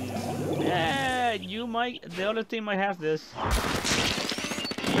 yeah, you might. The other team might have this.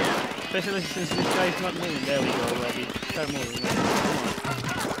 Especially since this guy's not moving. There we go, Robbie. Start moving. Man.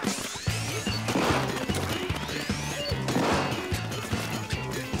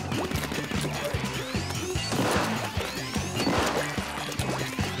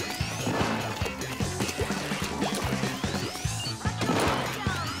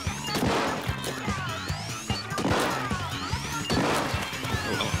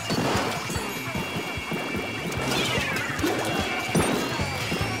 Come on.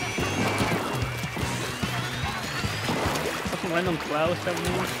 Random clouds that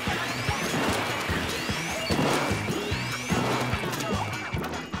move.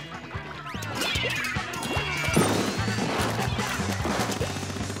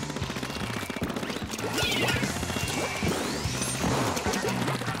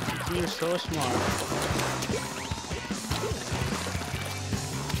 You're so smart.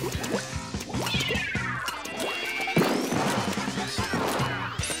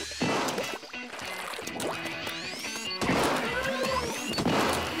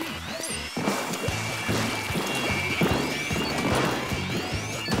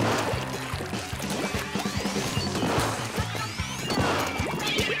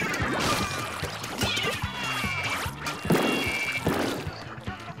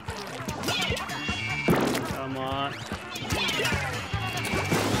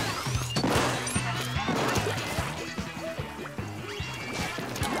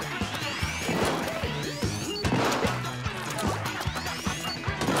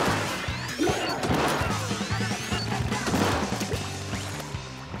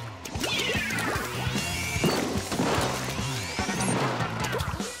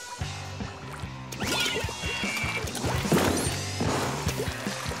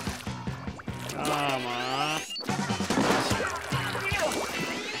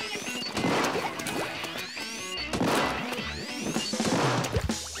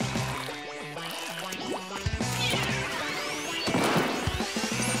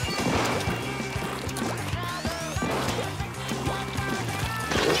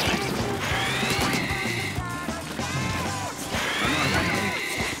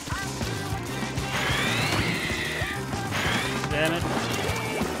 Damn it.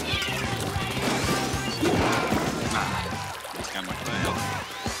 It's kind of like that.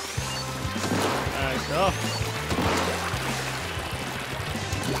 Alright, go.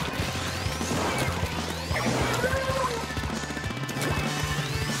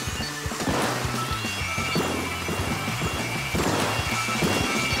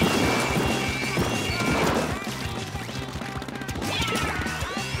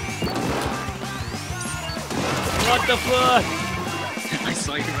 What the fuck? I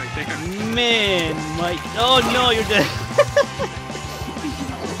saw you right there. Man, my... Oh no, you're dead.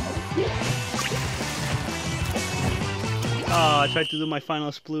 Oh, I tried to do my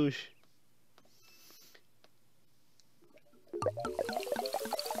final sploosh.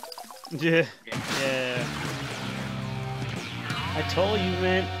 Yeah. Yeah. I told you,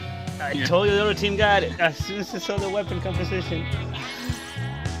 man. I told you the other team got it. As soon as I saw the weapon composition.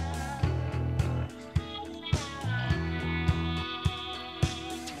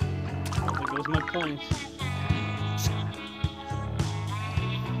 There goes my points.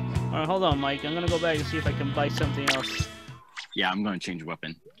 Alright, hold on, Mike. I'm gonna go back and see if I can buy something else. Yeah, I'm gonna change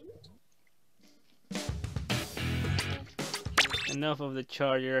weapon. Enough of the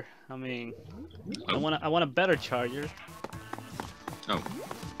charger. I mean, I want a better charger. Oh.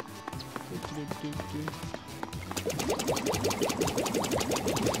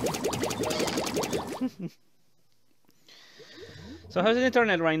 So how's the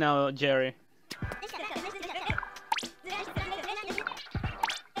internet right now, Jerry?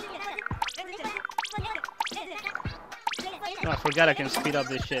 Oh, I forgot I can speed up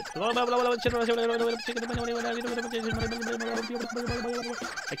this shit. I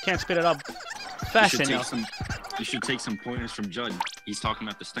can't speed it up fast enough. You should take some pointers from Judd. He's talking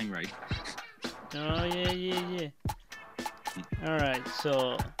about the stingray. Oh, yeah. Alright,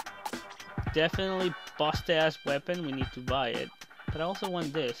 so... definitely bust-ass weapon. We need to buy it. But I also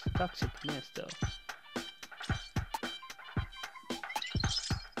want this. Toxic Mist, though.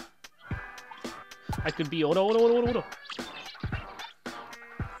 I could be auto.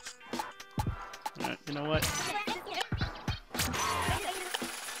 Alright, you know what?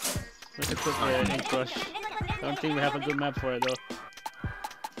 Let's equip the Ink Rush. I don't think we have a good map for it, though.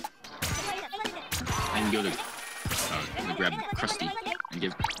 I can go to grab Krusty and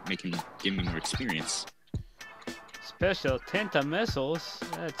give me more experience. Special Tenta missiles?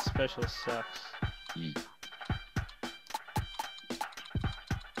 That special sucks.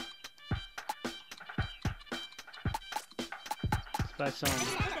 Let's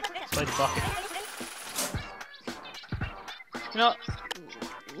buy the bucket. You know,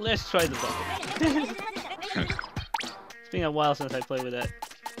 let's try the bucket. It's been a while since I played with that.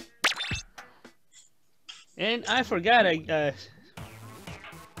 And I forgot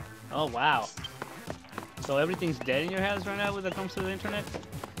oh wow. So everything's dead in your house right now when it comes to the internet?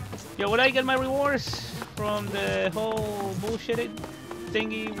 Yo, would I get my rewards from the whole bullshitted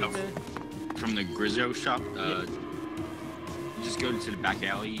thingy with the... From the Grizzo shop? You just go to the back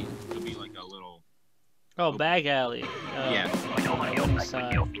alley, it'll be like a little... Oh, back alley. Yeah.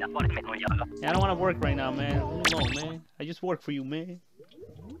 Inside. Yeah, I don't want to work right now, man. Leave me alone, man. I just work for you, man.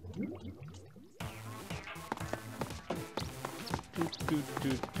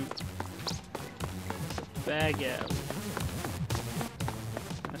 Bag alley.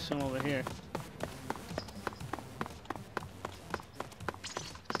 There's some over here.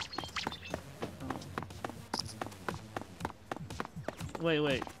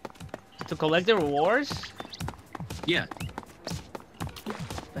 Wait. To collect the rewards? Yeah.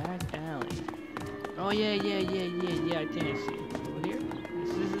 Back alley. Oh yeah. I think I see it. Over here?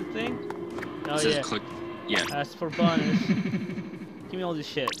 Is this the thing? Oh yeah. Click. Yeah. That's for bonus. Give me all this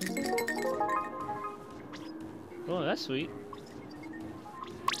shit. Oh, that's sweet.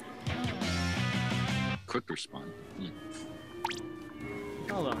 Quick respawn.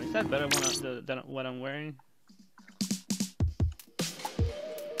 Hold on, is that better than what I'm wearing?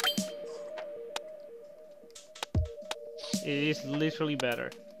 It is literally better,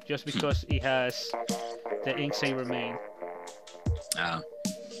 just because it has the ink saver main.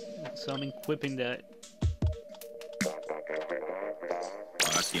 So I'm equipping that. Well,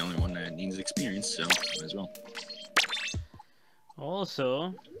 that's the only one that needs experience, so might as well.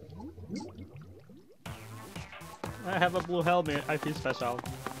 Also, I have a blue helmet. I feel special.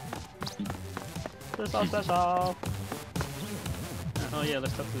 Special. Oh yeah,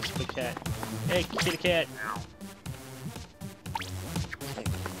 let's talk to the cat. Hey, kitty cat.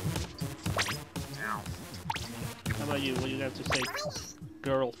 How about you? What do you have to say,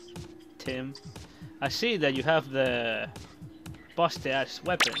 girl, Tim? I see that you have the bust-ass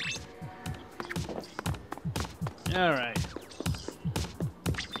weapon. Alright.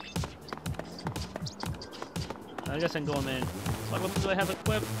 I guess I'm going in. What weapon do I have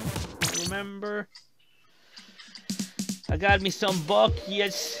equipped? Remember? I got me some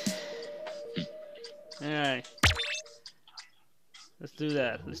buckets. Alright. Let's do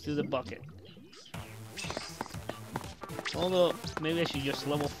that. Let's do the bucket. Although, maybe I should just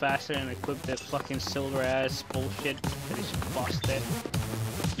level faster and equip that fucking silver ass bullshit that is busted.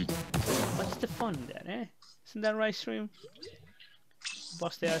 What's the fun in that, eh? Isn't that right, stream?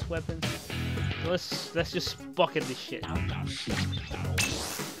 Busted ass weapons. So let's just bucket this shit.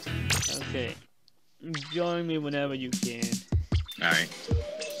 Okay. Join me whenever you can. Alright.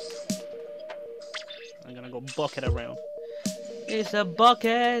 I'm gonna go bucket around. It's a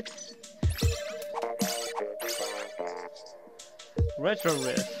bucket! Retro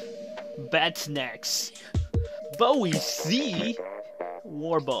Riff. Bad Snacks. Bowie C.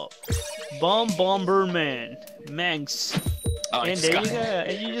 Warbob. Bomberman. Manx. Oh, And there you go.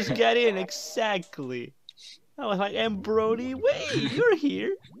 And you just got in exactly. I was like, and Brody, wait, you're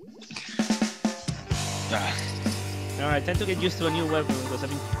here. Alright, time to get used to a new weapon because I've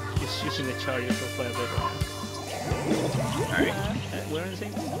been just using the charger for quite a bit right now. Alright. We're in the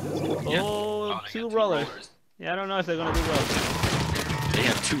same thing? Yeah. Oh, they two got rollers. Yeah, I don't know if they're gonna do well. They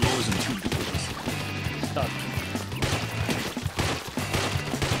have 2 rollers and 2 doors. Stop.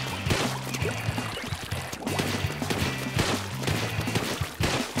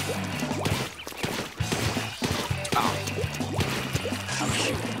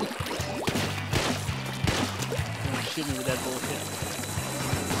 Shoot me with that bullshit.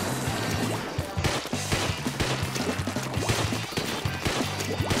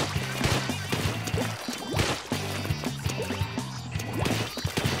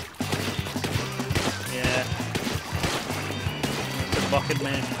 Yeah. Mr. Bucket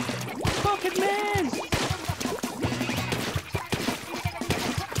Man. Bucket Man!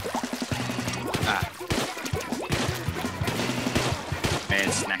 Bad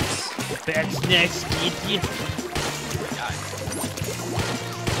snacks. Bad snacks, idiot.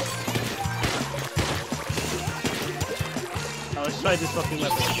 Oh, let's try this fucking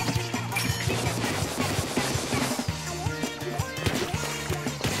weapon.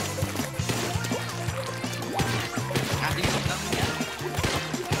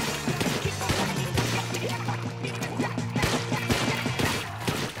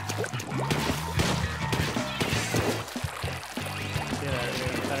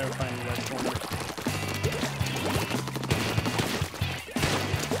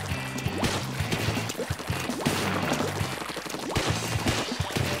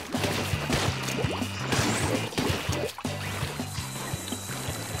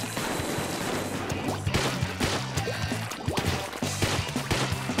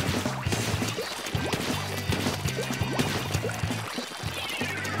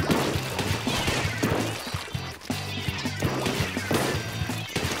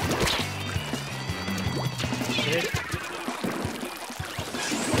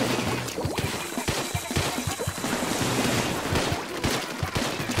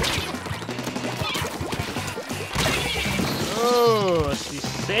 Oh, she's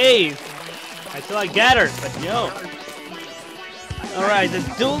safe. I thought I got her, but no. Alright, the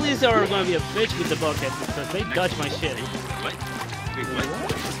dualies are gonna be a bitch with the bucket because they dodge my shit. What? Wait, what?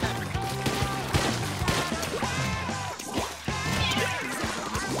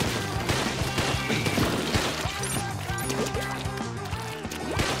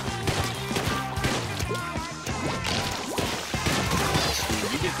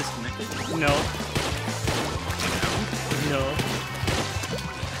 Did you get disconnected? No. No.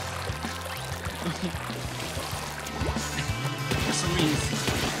 For some reason.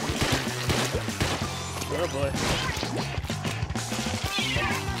 Oh boy.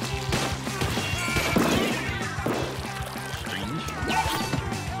 Strange.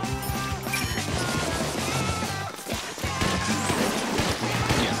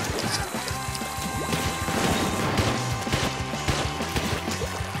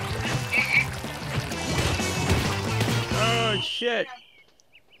 Oh shit.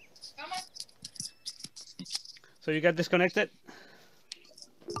 So you got disconnected?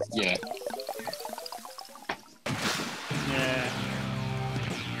 Yeah. Yeah.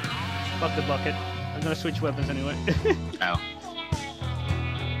 Fuck the bucket. I'm gonna switch weapons anyway. Ow.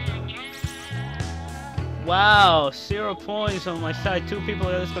 Wow, 0 points on my side. 2 people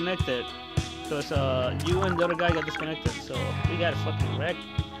got disconnected. Because you and the other guy got disconnected, so we got fucking wrecked.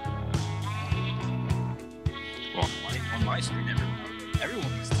 Well, on my screen,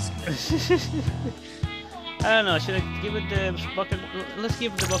 everyone was disconnected. I don't know, should I give it the bucket? Let's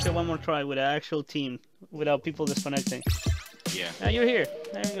give the bucket one more try with an actual team, without people disconnecting. Yeah. Now you're here.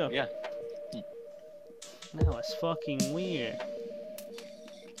 There you go. Yeah. That was fucking weird.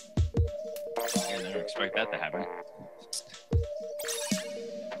 I never expect that to happen.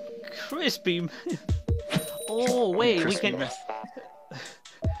 Crispy. Oh wait, Crispy we can. mess.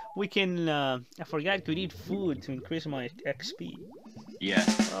 We can. I forgot to eat food to increase my XP. Yeah.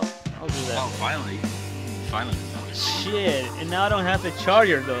 Well, I'll do that. Oh, finally. Finally. Shit, and now I don't have the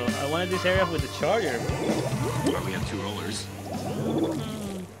charger though. I wanted this area with the charger. Well, we have 2 rollers.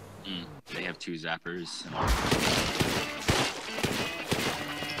 They have 2 zappers. And all.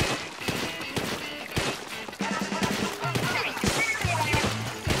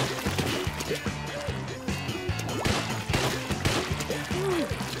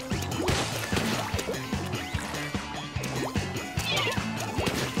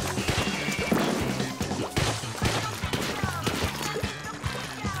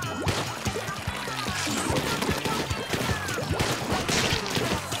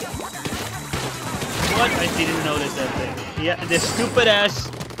 what? I didn't notice that thing. Yeah, the stupid ass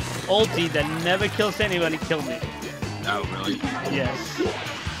ulti that never kills anybody killed me. Oh, really? Yes.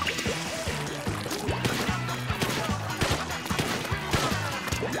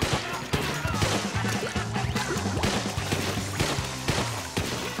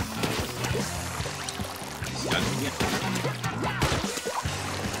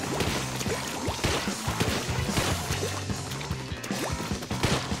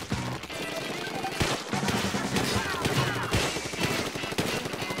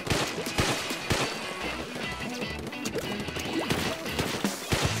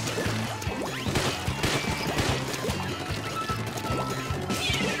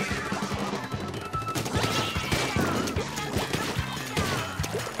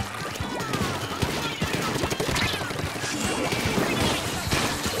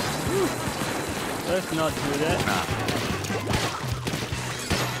 Let's not do that.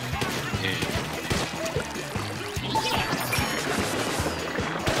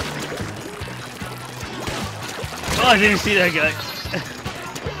 Oh, I didn't see that guy.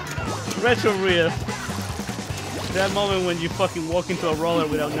 Retro real. That moment when you fucking walk into a roller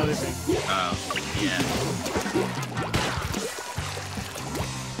without noticing. Oh, yeah.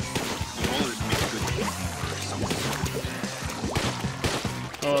 The rollers make good for someone.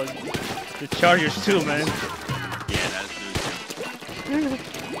 Oh, the Chargers too, man. Yeah, that's really true.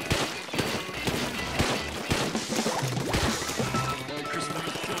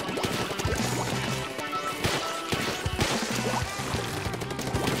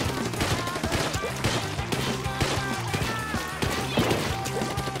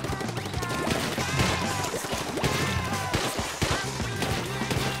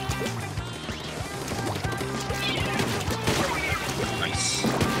 Nice.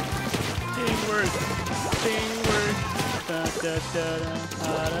 Teamwork. Teamwork. Da, da, da,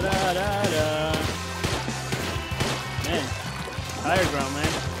 da, da, da, da, da. Man. Higher ground,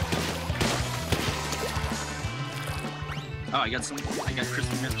 man. Oh, I got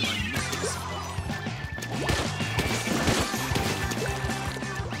crispy meth on missiles.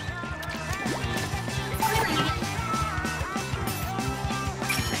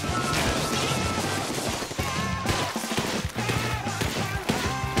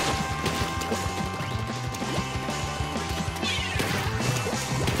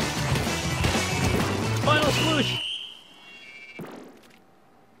 Final swoosh.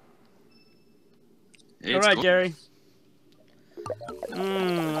 It's All right, cool. Jerry. I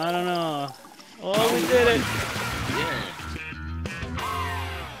don't know. Oh, we did it. Yeah.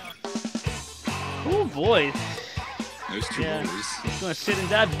 Oh boy. Those two Yeah. rollers. It's gonna sit in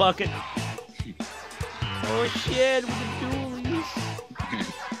that bucket. Oh shit, with the dualies.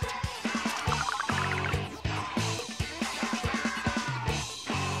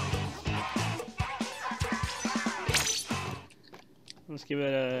 Let's give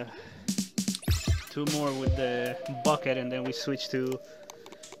it a 2 more with the bucket, and then we switch to,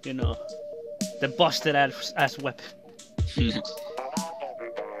 you know, the busted ass weapon.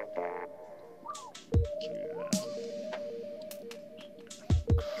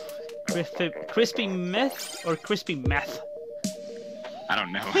 Crispy meth or crispy meth? I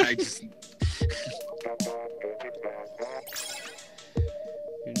don't know. I just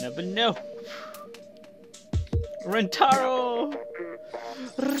You never know. Rentaro!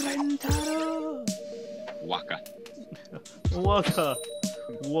 Rentaro! waka. Waka.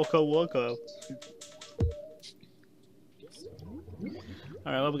 Waka waka. Alright,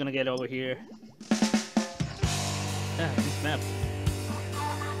 what are we gonna get over here? Ah, this map.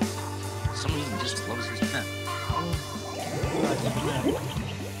 Some reason just loves this map.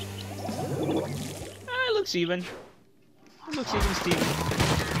 Ah, it looks even. It looks even, Steven.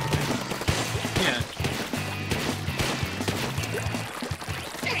 Yeah.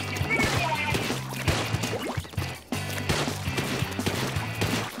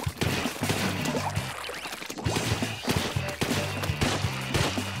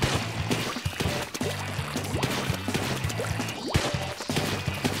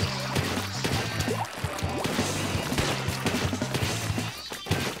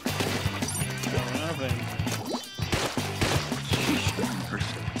 First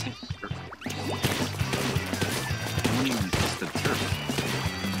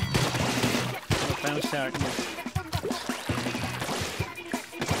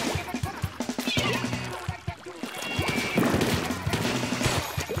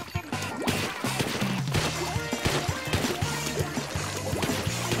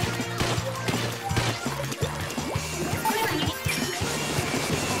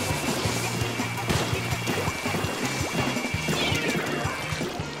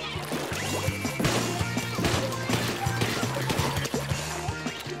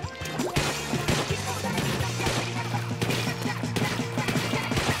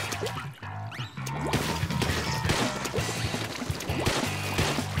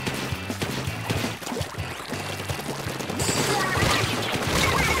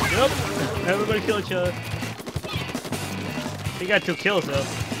gonna kill each other. He got 2 kills though.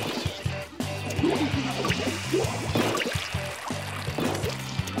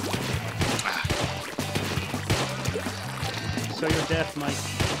 So you're deaf, Mike.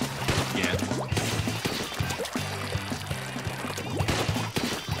 Yeah.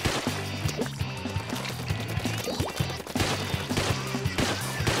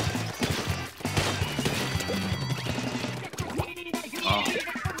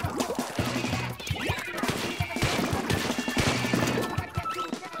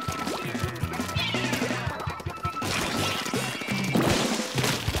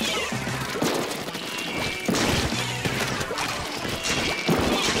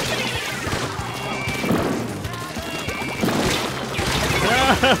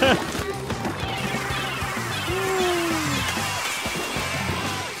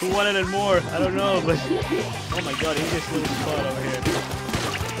 Who wanted it more? I don't know, but oh my god, he's this little spot over here.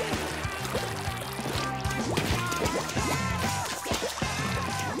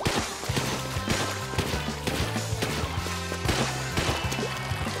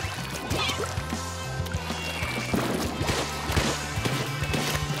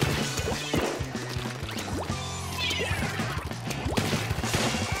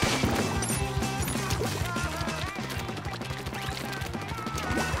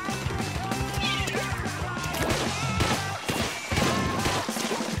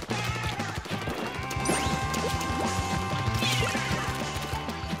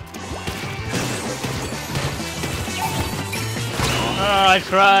 I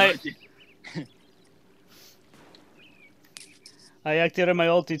tried. I activated my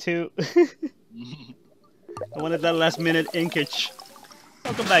ulti too. I wanted that last minute inkage.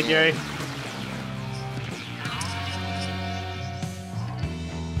 Welcome back, Gary.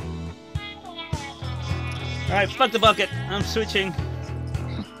 Alright, fuck the bucket. I'm switching to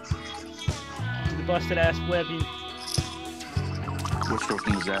the busted ass weapon. Which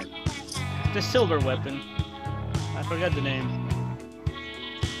weapon is that? The silver weapon. I forgot the name.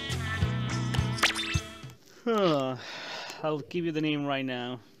 Huh. I'll give you the name right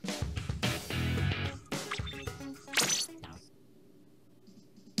now.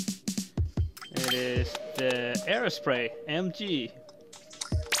 It is the Aerospray MG.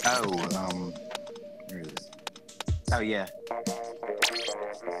 Oh, where is it? Oh, yeah.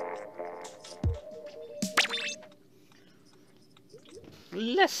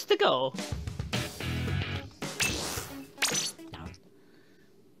 Let's go.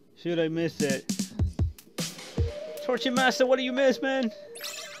 Should I miss it? Torchy Master, what do you miss, man?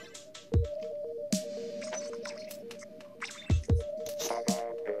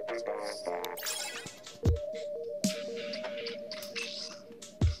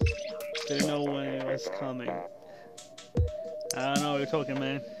 Didn't know when it was coming. I don't know what you're talking,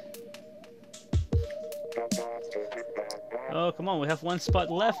 man. Oh, come on, we have 1 spot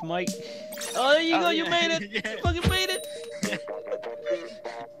left, Mike. Oh, there you go, you made it! Yeah. You fucking made it!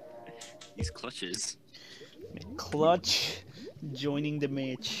 These clutches. Clutch joining the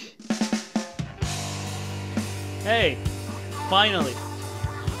match. Hey, finally.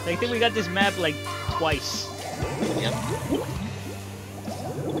 I think we got this map like twice. Yep.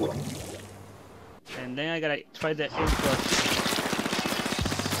 And then I gotta try the air clutch.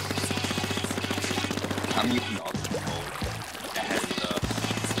 I'm using the ultimate gold. That has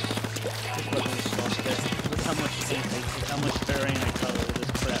This weapon is so good. Look how much how much terrain I cover with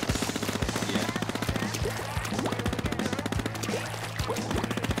this crap. yeah.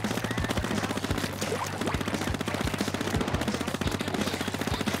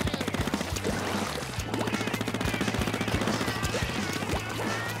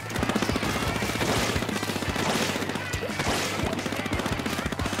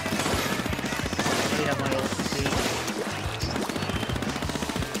 I have my ult. See?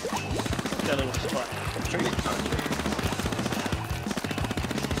 Got a little spot. I'm trying to get done.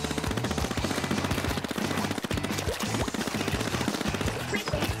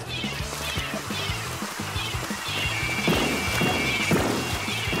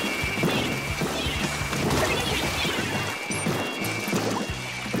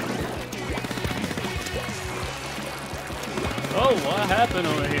 Oh, what happened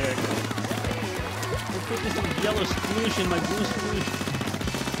over here? They put this yellow sploosh in my blue sploosh.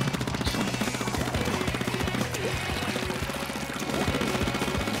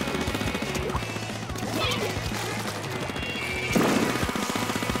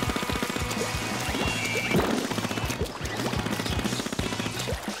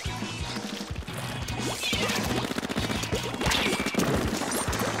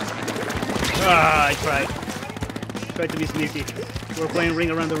 Ah, I tried. Tried to be sneaky. We're playing Ring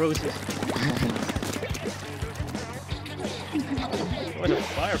Around the Roses. What a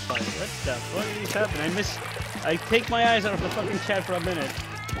firefight. What the fuck is happening? I take my eyes out of the fucking chat for a minute.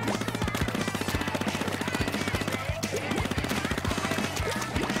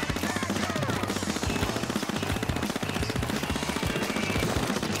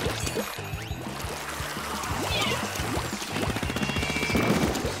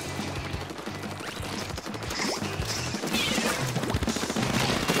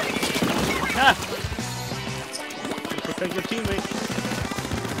 Protect your teammate.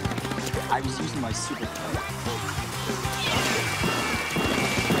 I was using my super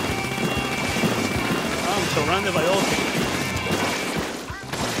I'm surrounded by all things.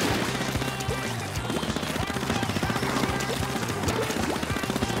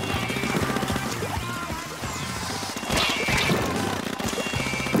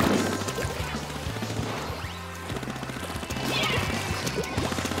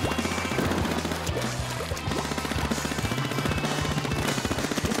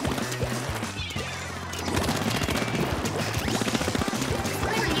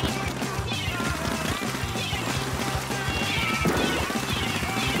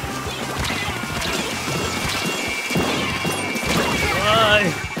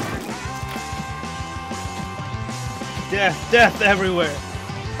 Death everywhere.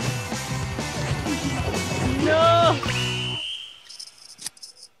 No.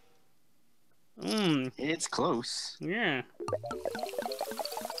 It's close. Yeah.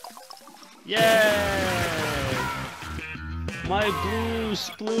 Yay! My blue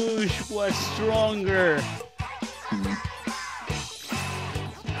sploosh was stronger.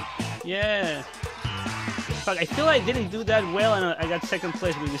 Yeah. Fuck, I feel I didn't do that well and I got second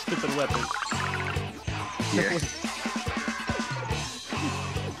place with this stupid weapon. Yeah.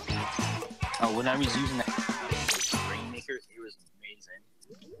 Oh, when I was using that Rainmaker, it was amazing.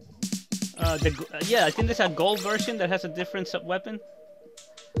 Yeah, I think there's a gold version that has a different sub-weapon.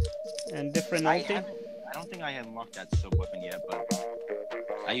 And different ulti. I don't think I had unlocked that sub-weapon yet, but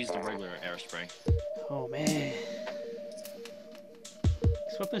I used the regular air spray. Oh man.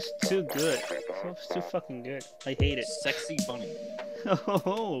 This weapon's too good. This weapon's too fucking good. I hate it. Sexy bunny.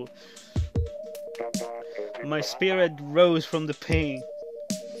 Oh, my spirit rose from the pain.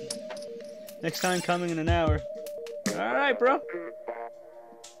 Next time coming in an hour. Alright, bro.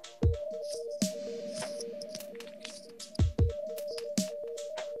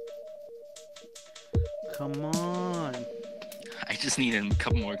 Come on. I just need a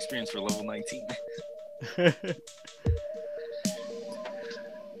couple more experience for level 19.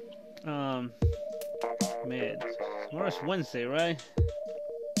 Man. Tomorrow's Wednesday, right?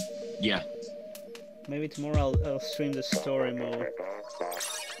 Yeah. Maybe tomorrow I'll stream the story mode.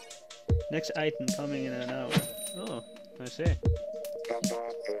 Next item coming in an hour. Oh, I see.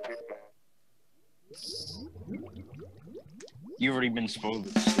 You already been spoiled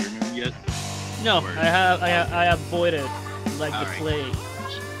with the story mode yet? No, Or- I avoided like the Alright. plague.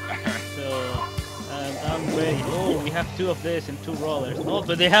 So I'm ready. Oh, we have 2 of this and 2 rollers. Oh,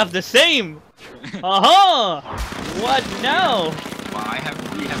 but they have the same. Aha! What now? Well, I have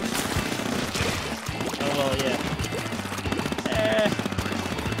 3 heavy. Oh well, yeah.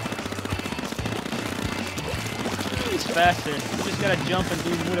 It's faster. You just gotta jump and do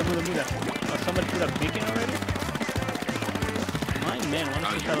muda muda muda. Oh, somebody put a beacon already? My man, why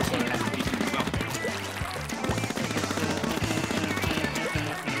don't you teleport?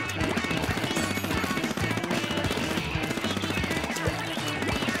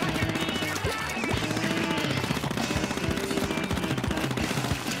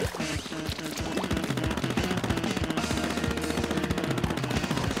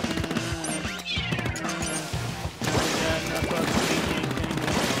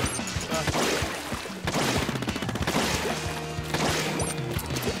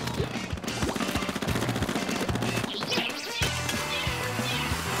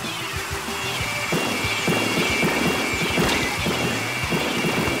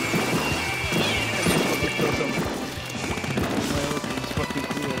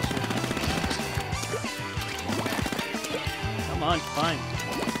 Come on, fine.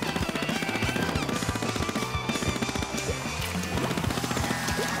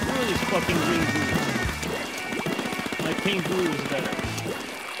 Look at this fucking green glue. My pink glue is better.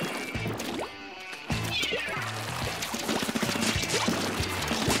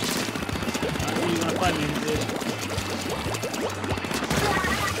 I know you're gonna find me in this.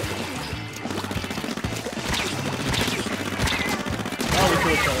 Oh,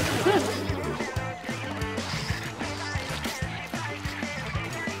 we killed each other.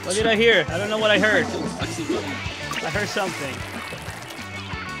 What did I hear? I don't know what I heard. I heard something.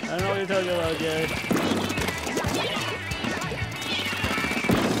 don't know what you're talking about, Jerry.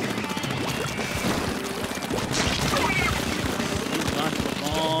 He's gone to the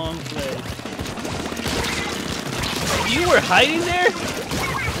wrong place. You were hiding there?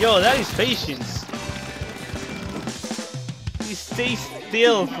 Yo, that is patience. He stays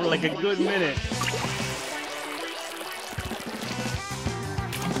still for like a good minute.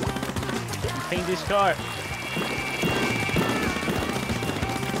 Paint this car.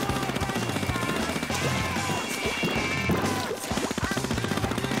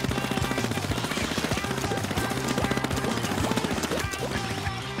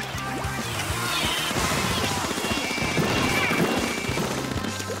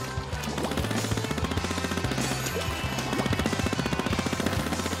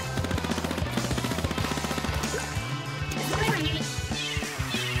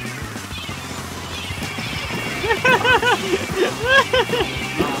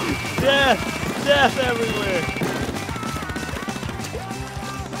 Death everywhere.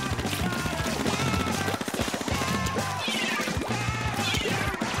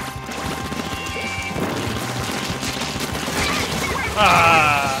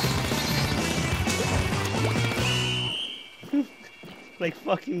 Ah! Like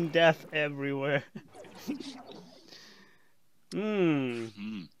fucking death everywhere.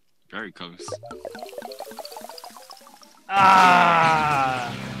 Very close.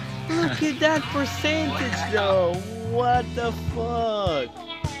 Ah! Look at that percentage though! What the fuck?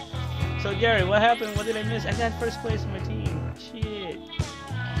 So Gary, what happened? What did I miss? I got first place in my team. Shit.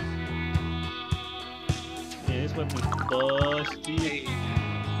 Yeah, this weapon's busted. Hey,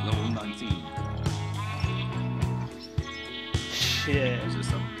 level 19. Shit.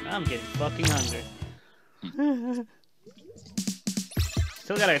 I'm getting fucking hungry.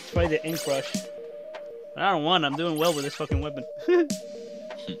 Still gotta try the ink brush. I don't want. I'm doing well with this fucking weapon.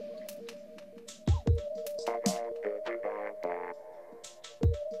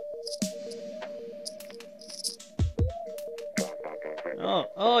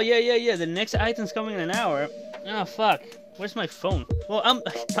 Oh, yeah. The next item's coming in an hour. Oh, fuck. Where's my phone? Well, I'm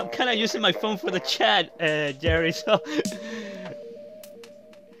kind of using my phone for the chat, Jerry. So.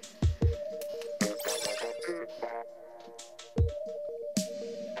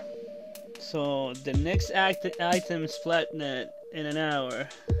 So the next item is Splatnet in an hour.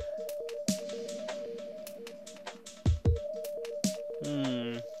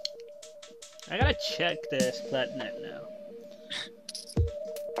 I gotta check the Splatnet now.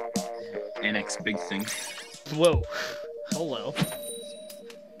 The next big thing. Whoa. Hello.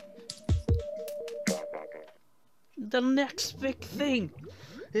 The next big thing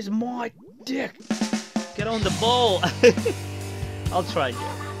is my dick. Get on the ball. I'll try, Joe.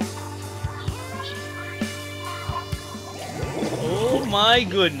 Oh my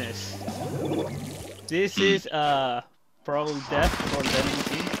goodness. This is probably death for the enemy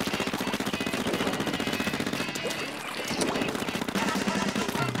team.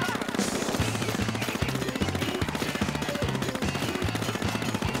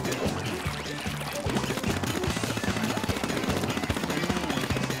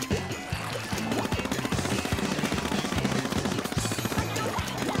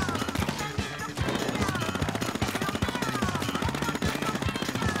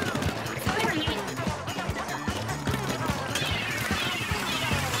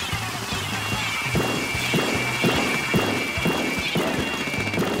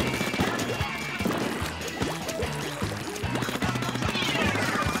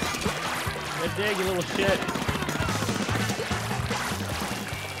 Dig, you little shit.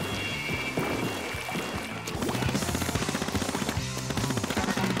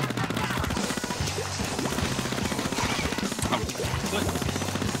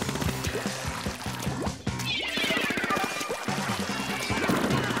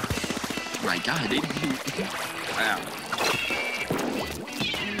 My God, they didn't. Wow.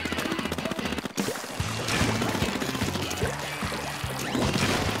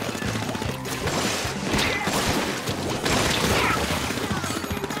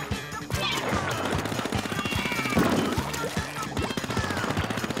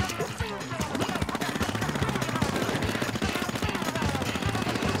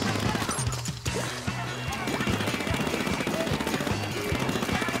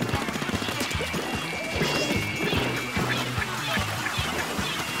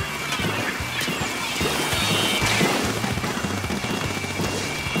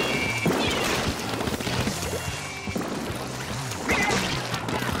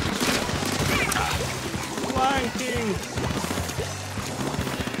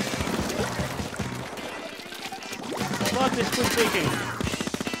 Fuck this quick thinking.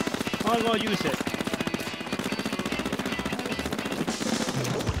 how am I gonna use it?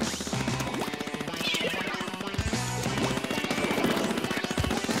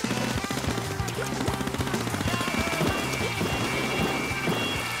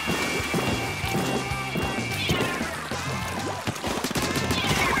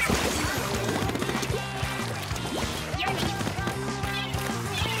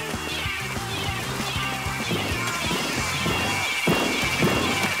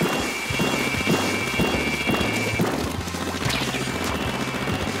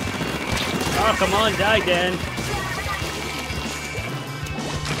 Oh, come on, die, Dan.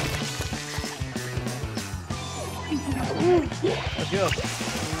 Let's go.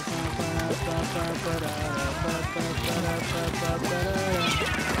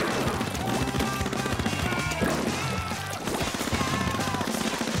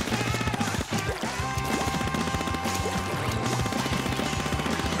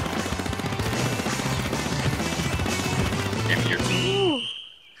 Damn, you're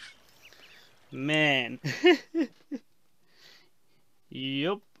Man.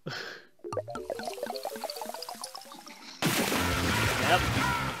 Yup. Yep.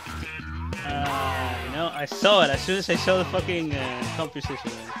 No, I saw it as soon as I saw the fucking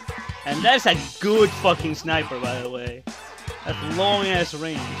composition. And that's a good fucking sniper, by the way. That's long ass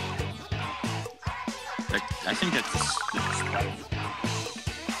range. I think that's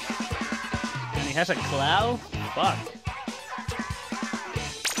And he has a cloud? Fuck.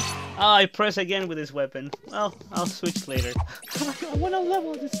 Oh, I press again with this weapon. Well, I'll switch later. I want to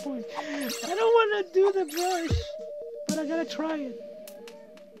level at this point. I don't want to do the brush, but I gotta try it.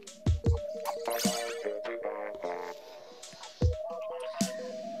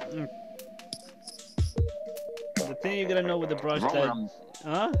 The thing you gotta know with the brush that...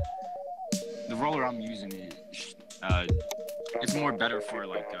 The roller I'm using is it's more better for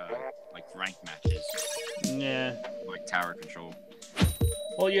like ranked matches. Yeah. Like tower control.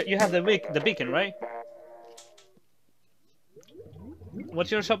 Well, you have the beacon, right? What's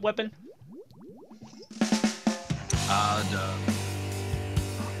your sub weapon?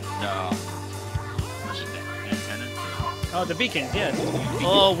 What's it, the antenna? Oh, the beacon, yeah.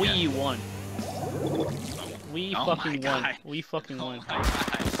 Oh, we won. We Oh fucking my won. God. We fucking Oh won. my God.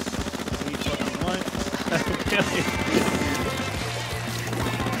 We fucking won.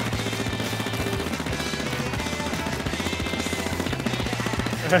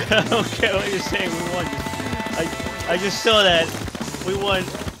 I don't care what you're saying, we won. I just saw that. We won.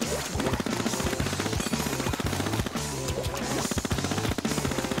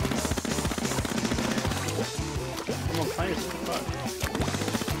 Come on, find us. Fuck.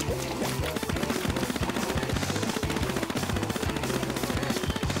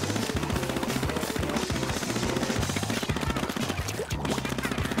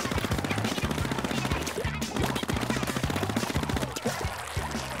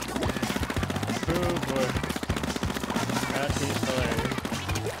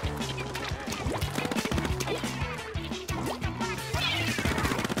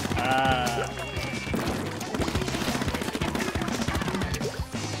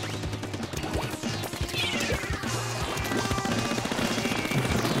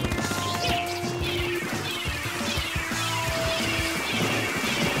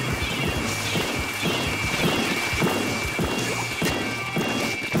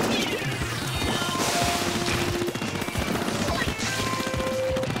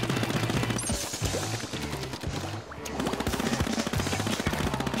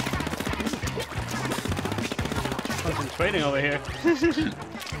 Concentrating over here.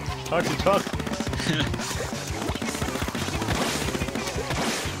 Hard to talk.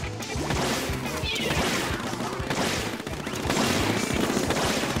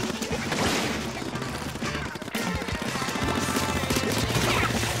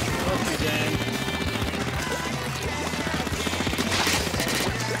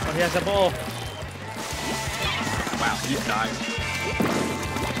 Oh, he has a ball. Wow, he died.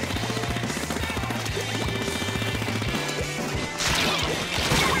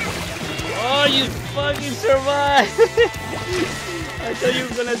 Oh, you fucking survived! I thought you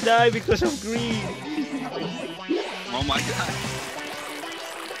were gonna die because of greed. Oh my God.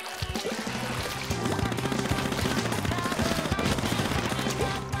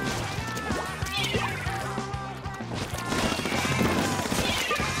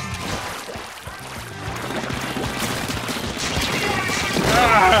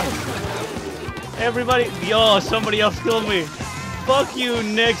 Ah! Everybody, yo, somebody else killed me. Fuck you,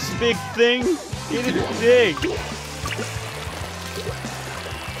 next big thing. It is big.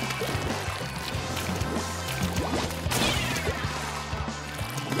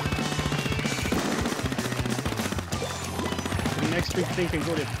 big thing can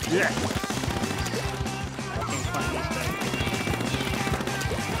go there. Yeah. I can't find this guy.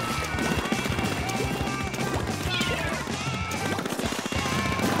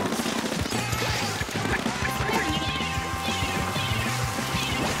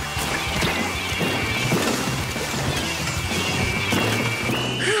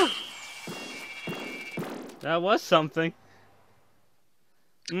 That was something.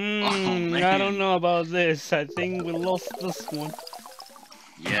 I don't know about this. I think we lost this one.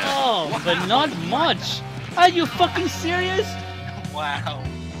 Yeah. Oh, but not much. Are you fucking serious? Wow.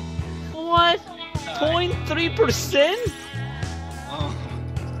 What? 0.3%? Oh.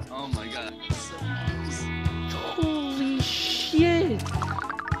 Oh my god. So close. Holy shit.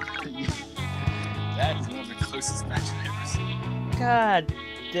 That is one of the closest matches I've ever seen. God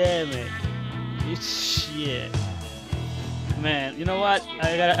damn it. Shit. Man, you know what?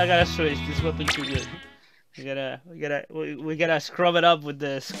 I gotta switch. This weapon too good. We gotta scrub it up with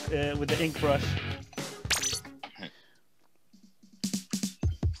the ink brush.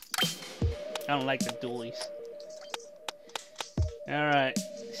 I don't like the dualies. All right,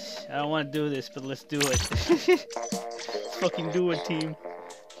 I don't want to do this, but let's do it. Let's fucking do it, team.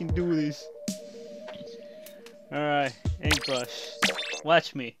 We can do this. All right, ink brush.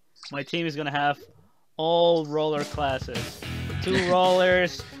 Watch me. My team is gonna have all roller classes. 2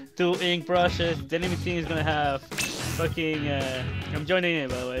 rollers, 2 ink brushes. The enemy team is gonna have fucking I'm joining in,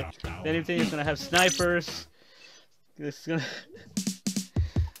 by the way. The enemy team is gonna have snipers. This is gonna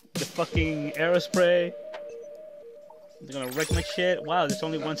the fucking aerospray. They're gonna wreck my shit. Wow, there's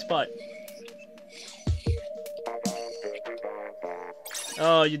only one spot.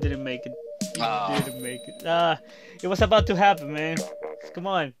 Oh, you didn't make it. You didn't make it. It was about to happen, man. Come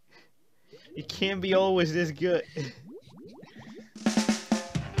on. You can't be always this good.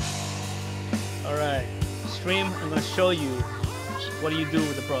 Alright. Stream, I'm gonna show you what do you do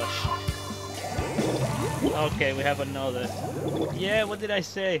with the brush. Okay, we have another. Yeah, what did I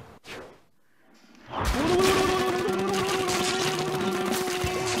say?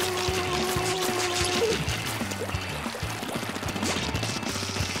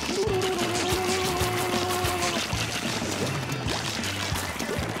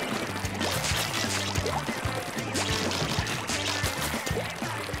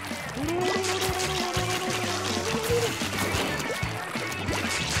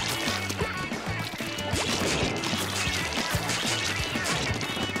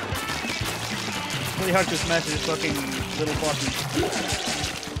 Really hard to smash this fucking little button.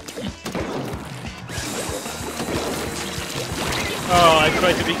 Oh, I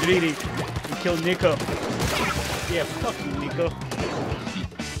tried to be greedy and kill Nico. Yeah, fuck you, Nico.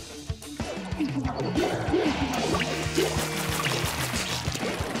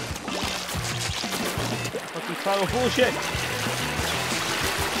 Fucking pile of bullshit.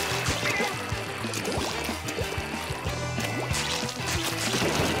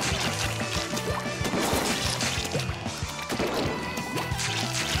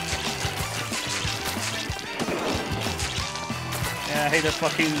 I hate the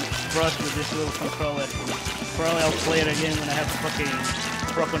fucking brush with this little controller. Probably I'll play it again when I have the fucking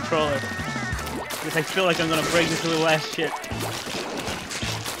pro controller. Because I feel like I'm gonna break this little ass shit.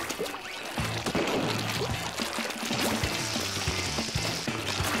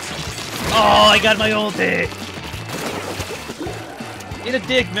 Oh, I got my ulti! Eat a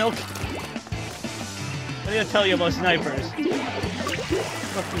dick, Milk! What did I tell you about snipers?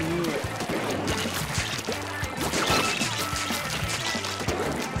 Fucking knew it.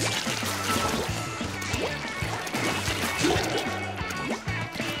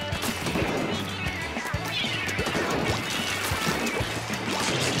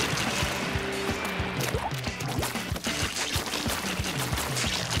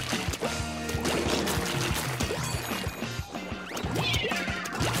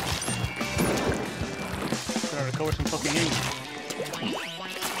 Recover some fucking ink.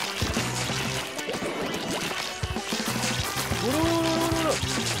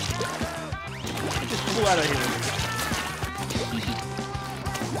 Get this fool out of here.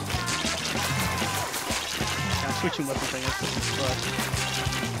 I'm switching weapons, I guess.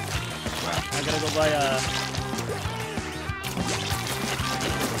 I gotta go buy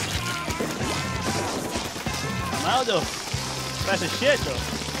I'm out though. Fast as shit though.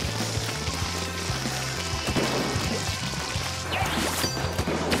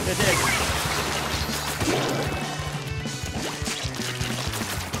 Good dick.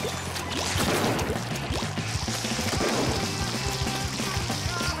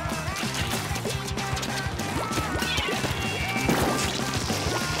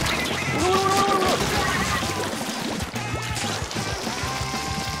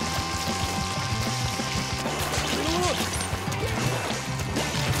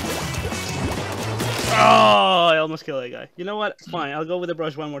 almost killed that guy. You know what? Fine, I'll go with the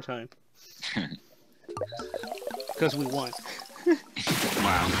brush one more time. Because we won.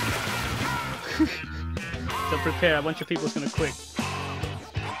 Wow. So prepare, a bunch of people's gonna quit.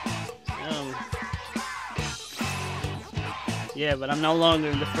 Yeah, but I'm no longer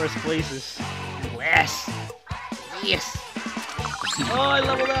in the first places. Yes! Yes! Oh, I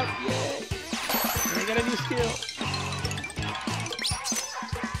leveled up! Yay! I got a new skill.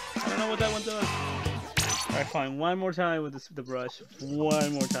 I don't know what that one does. Alright, fine. One more time with the brush.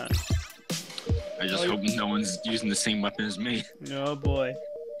 One more time. I just hope no one's using the same weapon as me. Oh boy.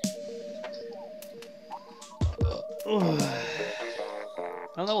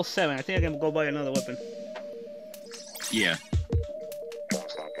 I'm level 7. I think I can go buy another weapon. Yeah.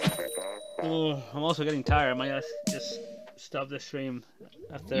 I'm also getting tired. I might just stop the stream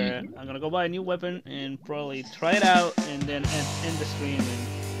after. I'm gonna go buy a new weapon and probably try it out and then end the stream. And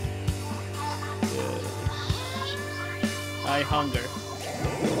I hunger.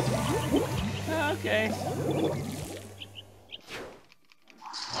 Okay.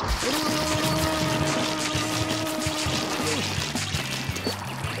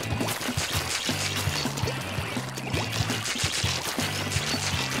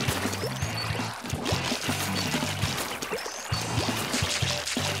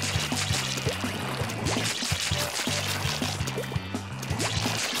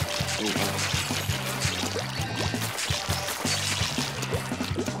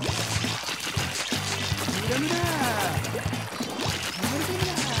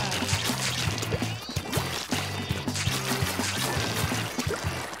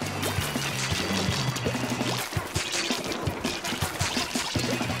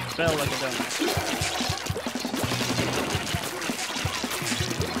 Fell like a dumbass.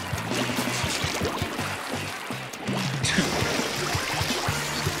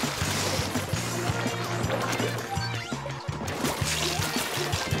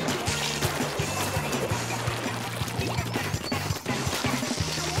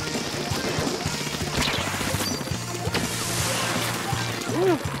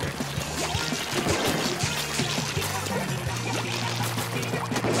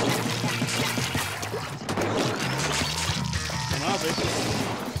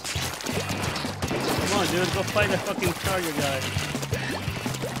 Come on, dude, go fight the fucking charger guy.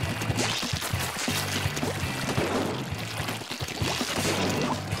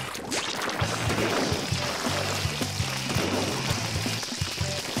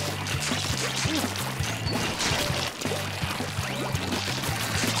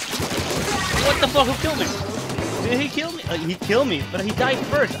 What the fuck? Who killed me? Did he kill me? He killed me, but he died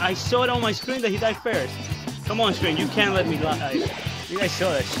first. I saw it on my screen that he died first. Come on, screen, you can't let me lie. You guys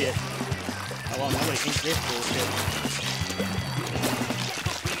saw that shit. Oh, well, nobody thinks this bullshit.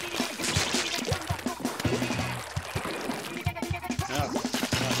 No,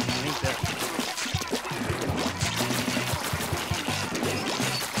 I think that.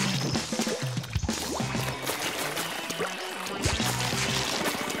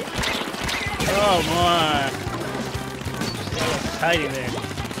 Oh my! That was hiding there.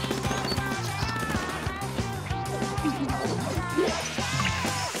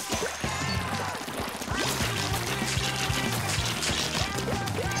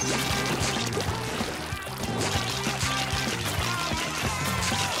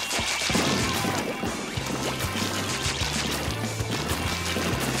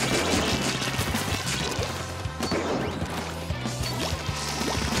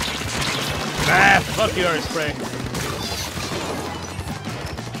 Ah, fuck your spray.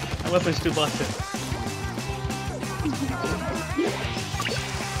 My weapon's too busted.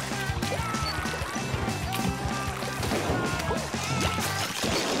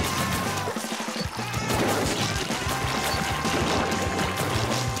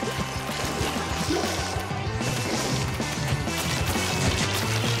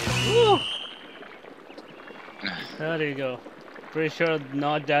 Woo! Oh, there you go. Pretty sure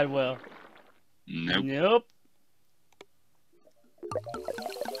not that well. Nope. Nope.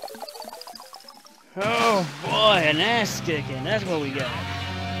 Oh boy, an ass kicking. That's what we got.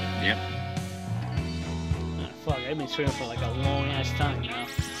 Yep. Oh, fuck, I've been streaming for like a long ass time now.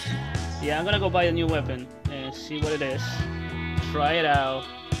 Yeah, I'm gonna go buy a new weapon and see what it is. Try it out,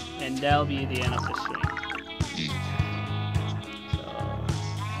 and that'll be the end of the stream. So,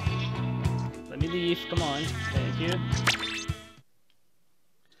 let me leave. Come on. Thank you.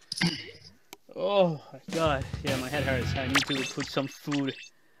 Oh my god, yeah, my head hurts. I need to put some food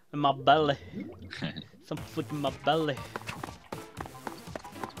in my belly. Some food in my belly.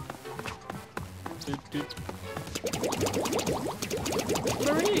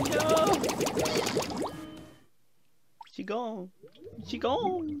 Burrito! gone? She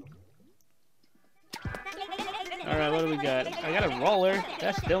gone? Alright, what do we got? I got a roller.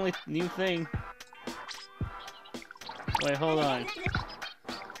 That's the only new thing. Wait, hold on.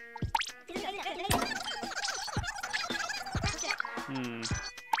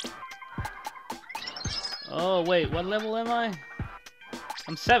 Oh, wait, what level am I?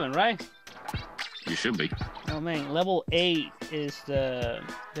 I'm 7, right? You should be. Oh man, level 8 is the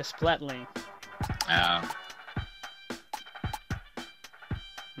Splatling.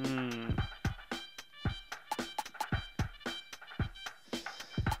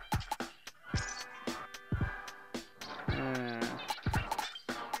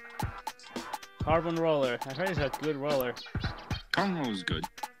 Carbon roller. I heard it's a good roller. Carbon roller is good.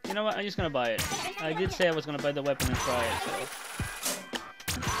 You know what? I'm just gonna buy it. I did say I was gonna buy the weapon and try it, so.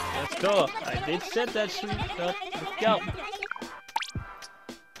 Let's go. I did set that street up. Let's go.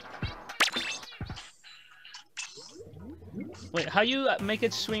 Wait, how you make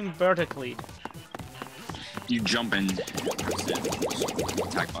it swing vertically? You jump and press the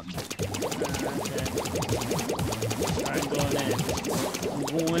attack button. Okay. Alright, going in. I'm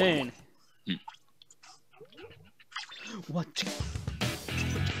going in. What?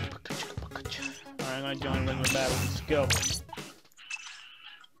 Alright, I'm gonna join regular battle. Let's go.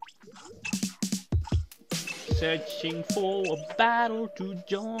 Searching for a battle to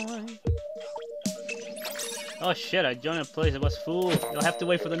join. Oh shit, I joined a place that was full. You'll have to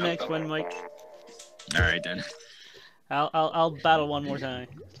wait for the next one, Mike. Alright then. I'll battle one more time.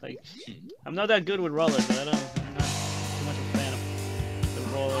 It's like, I'm not that good with rollers, but I'm not too much of a fan of the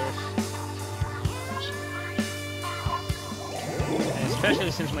rollers. And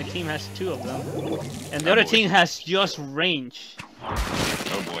especially since my team has 2 of them. And the other team has just range.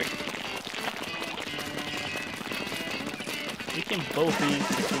 Oh boy. We can both be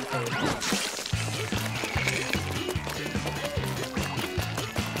interesting players.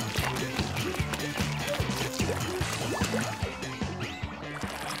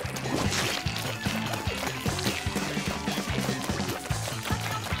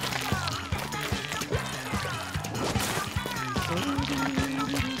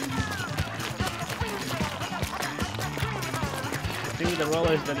 The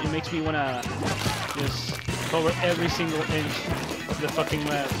rollers that it makes me wanna just cover every single inch of the fucking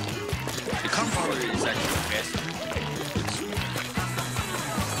map. The comp roller is actually the best.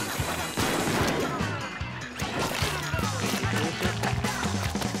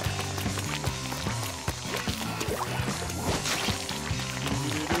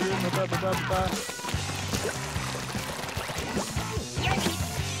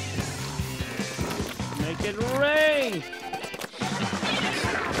 Make it rain!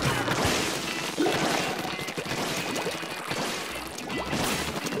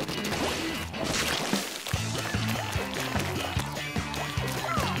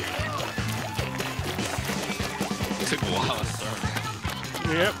 Took a while to start.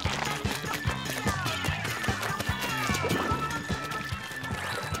 Yep.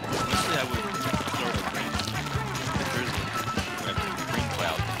 Usually I would start a green. If there's a green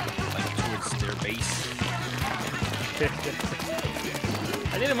cloud, like towards their base.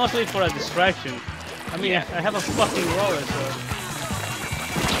 I did it mostly for a distraction. I mean, I have a fucking roller, so.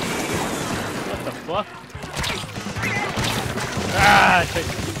 What the fuck? Ah!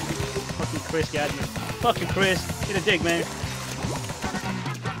 Fucking Chris got me. Fucking Chris. Get a dig, man.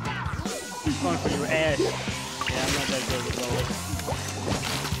 He's going for your ass. Yeah, I'm not that good with rollers.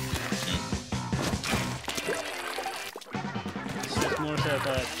 It's more sort of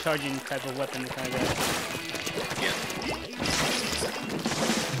a charging type of weapon kind of guy. Yeah.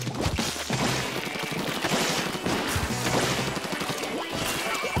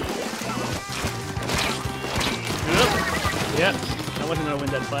 Yep. I wasn't gonna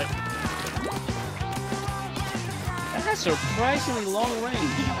win that fight. That has surprisingly long range.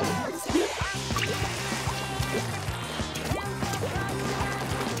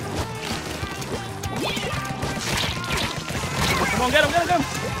 Come on, get him, get him, get him!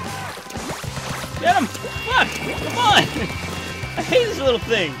 Get him! Fuck! Come on! I hate this little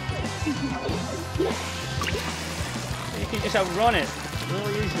thing. You can just outrun it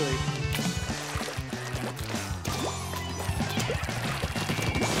really easily.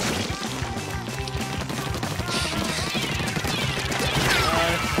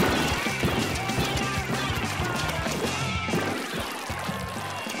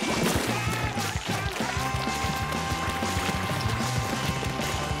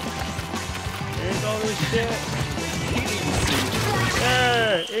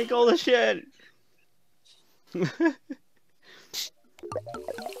 Yeah, ink all the shit.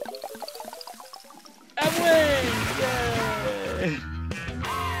 I win! Yay!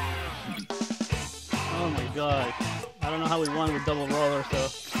 Oh my god. I don't know how we won with double roller, so.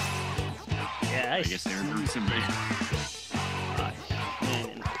 Yeah, I guess they were somebody.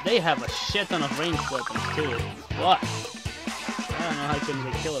 Man, they have a shit ton of ranged weapons too. What? I don't know how couldn't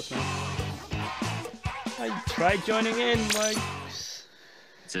they kill us, man. I tried joining in, Mike.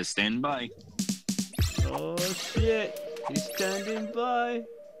 It says stand by. Oh shit. He's standing by.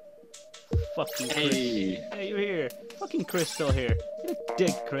 Fucking Chris. Hey. Hey, you're here. Fucking Chris still here. You're a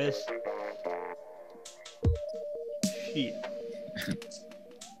dick, Chris. Shit.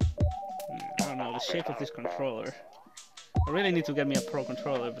 I don't know, the shape of this controller. I really need to get me a pro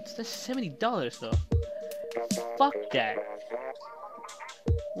controller, but that's $70 though. Fuck that.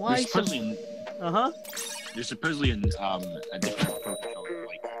 Why There's supposedly, Uh-huh. there's supposedly a different pro controller.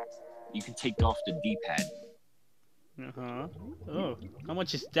 Like, you can take off the D-pad. Uh-huh. Oh, how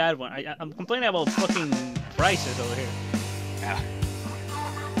much is that one? I'm complaining about fucking prices over here. Yeah.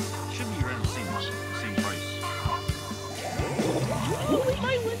 Should be around the same price. Oh, we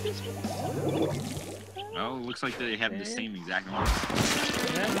might win this one. Oh, looks like they have the same exact one.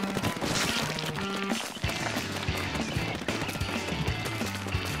 Yeah.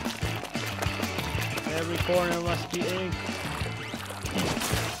 Every corner must be ink.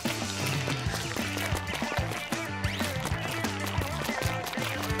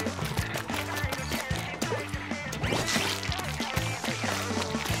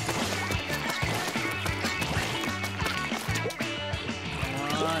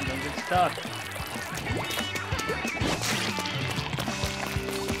 Come on, don't get stuck.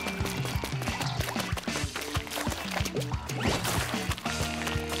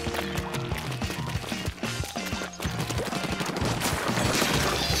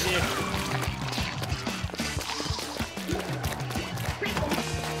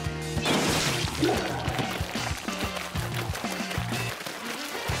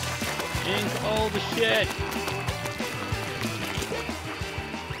 Ink all the shit.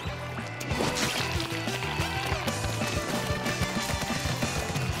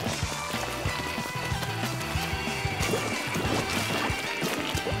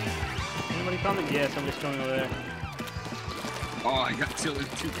 Anybody coming? Yeah, somebody's coming over there. Oh, I got two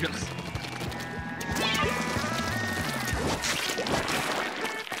kills.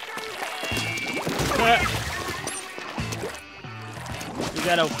 You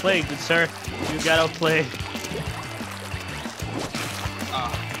got outplayed, good sir. You got outplayed.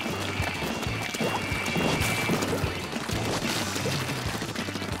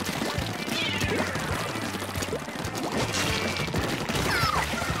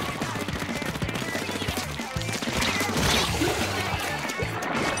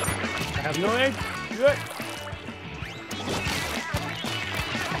 I have no egg. Good.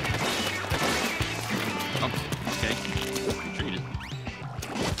 Oh, okay. Treated.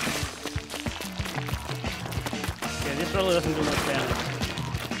 Yeah, this roller doesn't do much damage.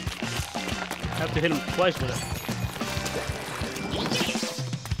 I have to hit him twice with it.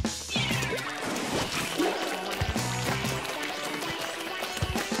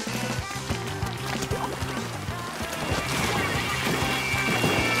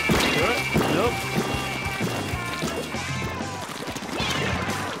 Good. Nope.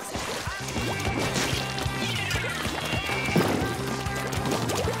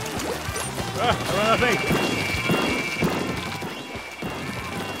 I run out of ink.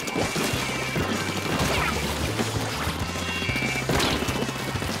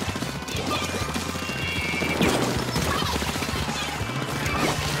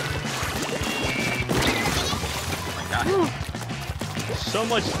 So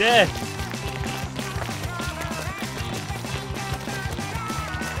much death.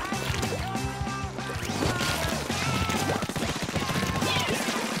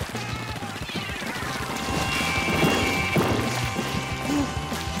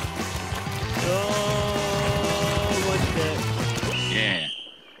 So much death. Yeah.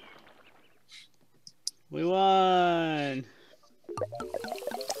 We won.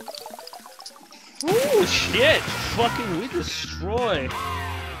 Ooh, shit. Fucking, we destroy.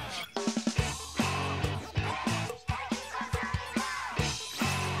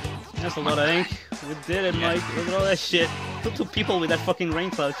 That's a lot of ink. We did it, Mike. Look at all that shit. Took two people with that fucking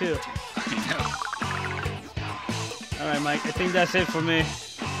rain cloud, too. I know. Alright, Mike. I think that's it for me.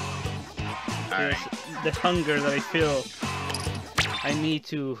 Alright. The hunger that I feel. I need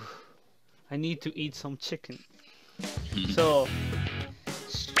to eat some chicken. So,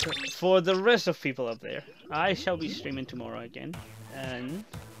 for the rest of people up there, I shall be streaming tomorrow again. And,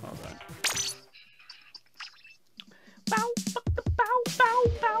 hold on. Bow, bow, bow, bow,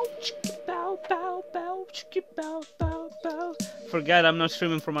 bow, chicken bow. bow, bow, bow, chicka bow, bow, bow. Forgot I'm not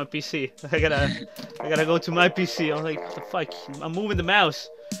streaming from my PC. I gotta go to my PC. I'm like, what the fuck? I'm moving the mouse.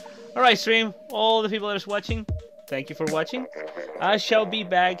 Alright, stream. All the people that are watching, thank you for watching. I shall be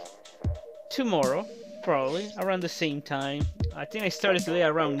back tomorrow, probably, around the same time. I think I started today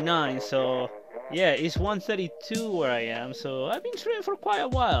around 9, so yeah, it's 1:32 where I am, so I've been streaming for quite a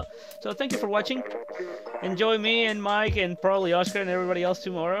while. So thank you for watching. Enjoy me and Mike and probably Oscar and everybody else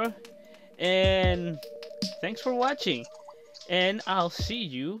tomorrow. And thanks for watching. And I'll see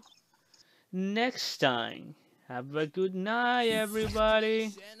you next time. Have a good night,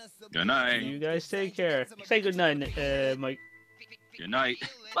 everybody. Good night. You guys take care. Say good night, Mike. Good night.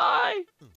 Bye.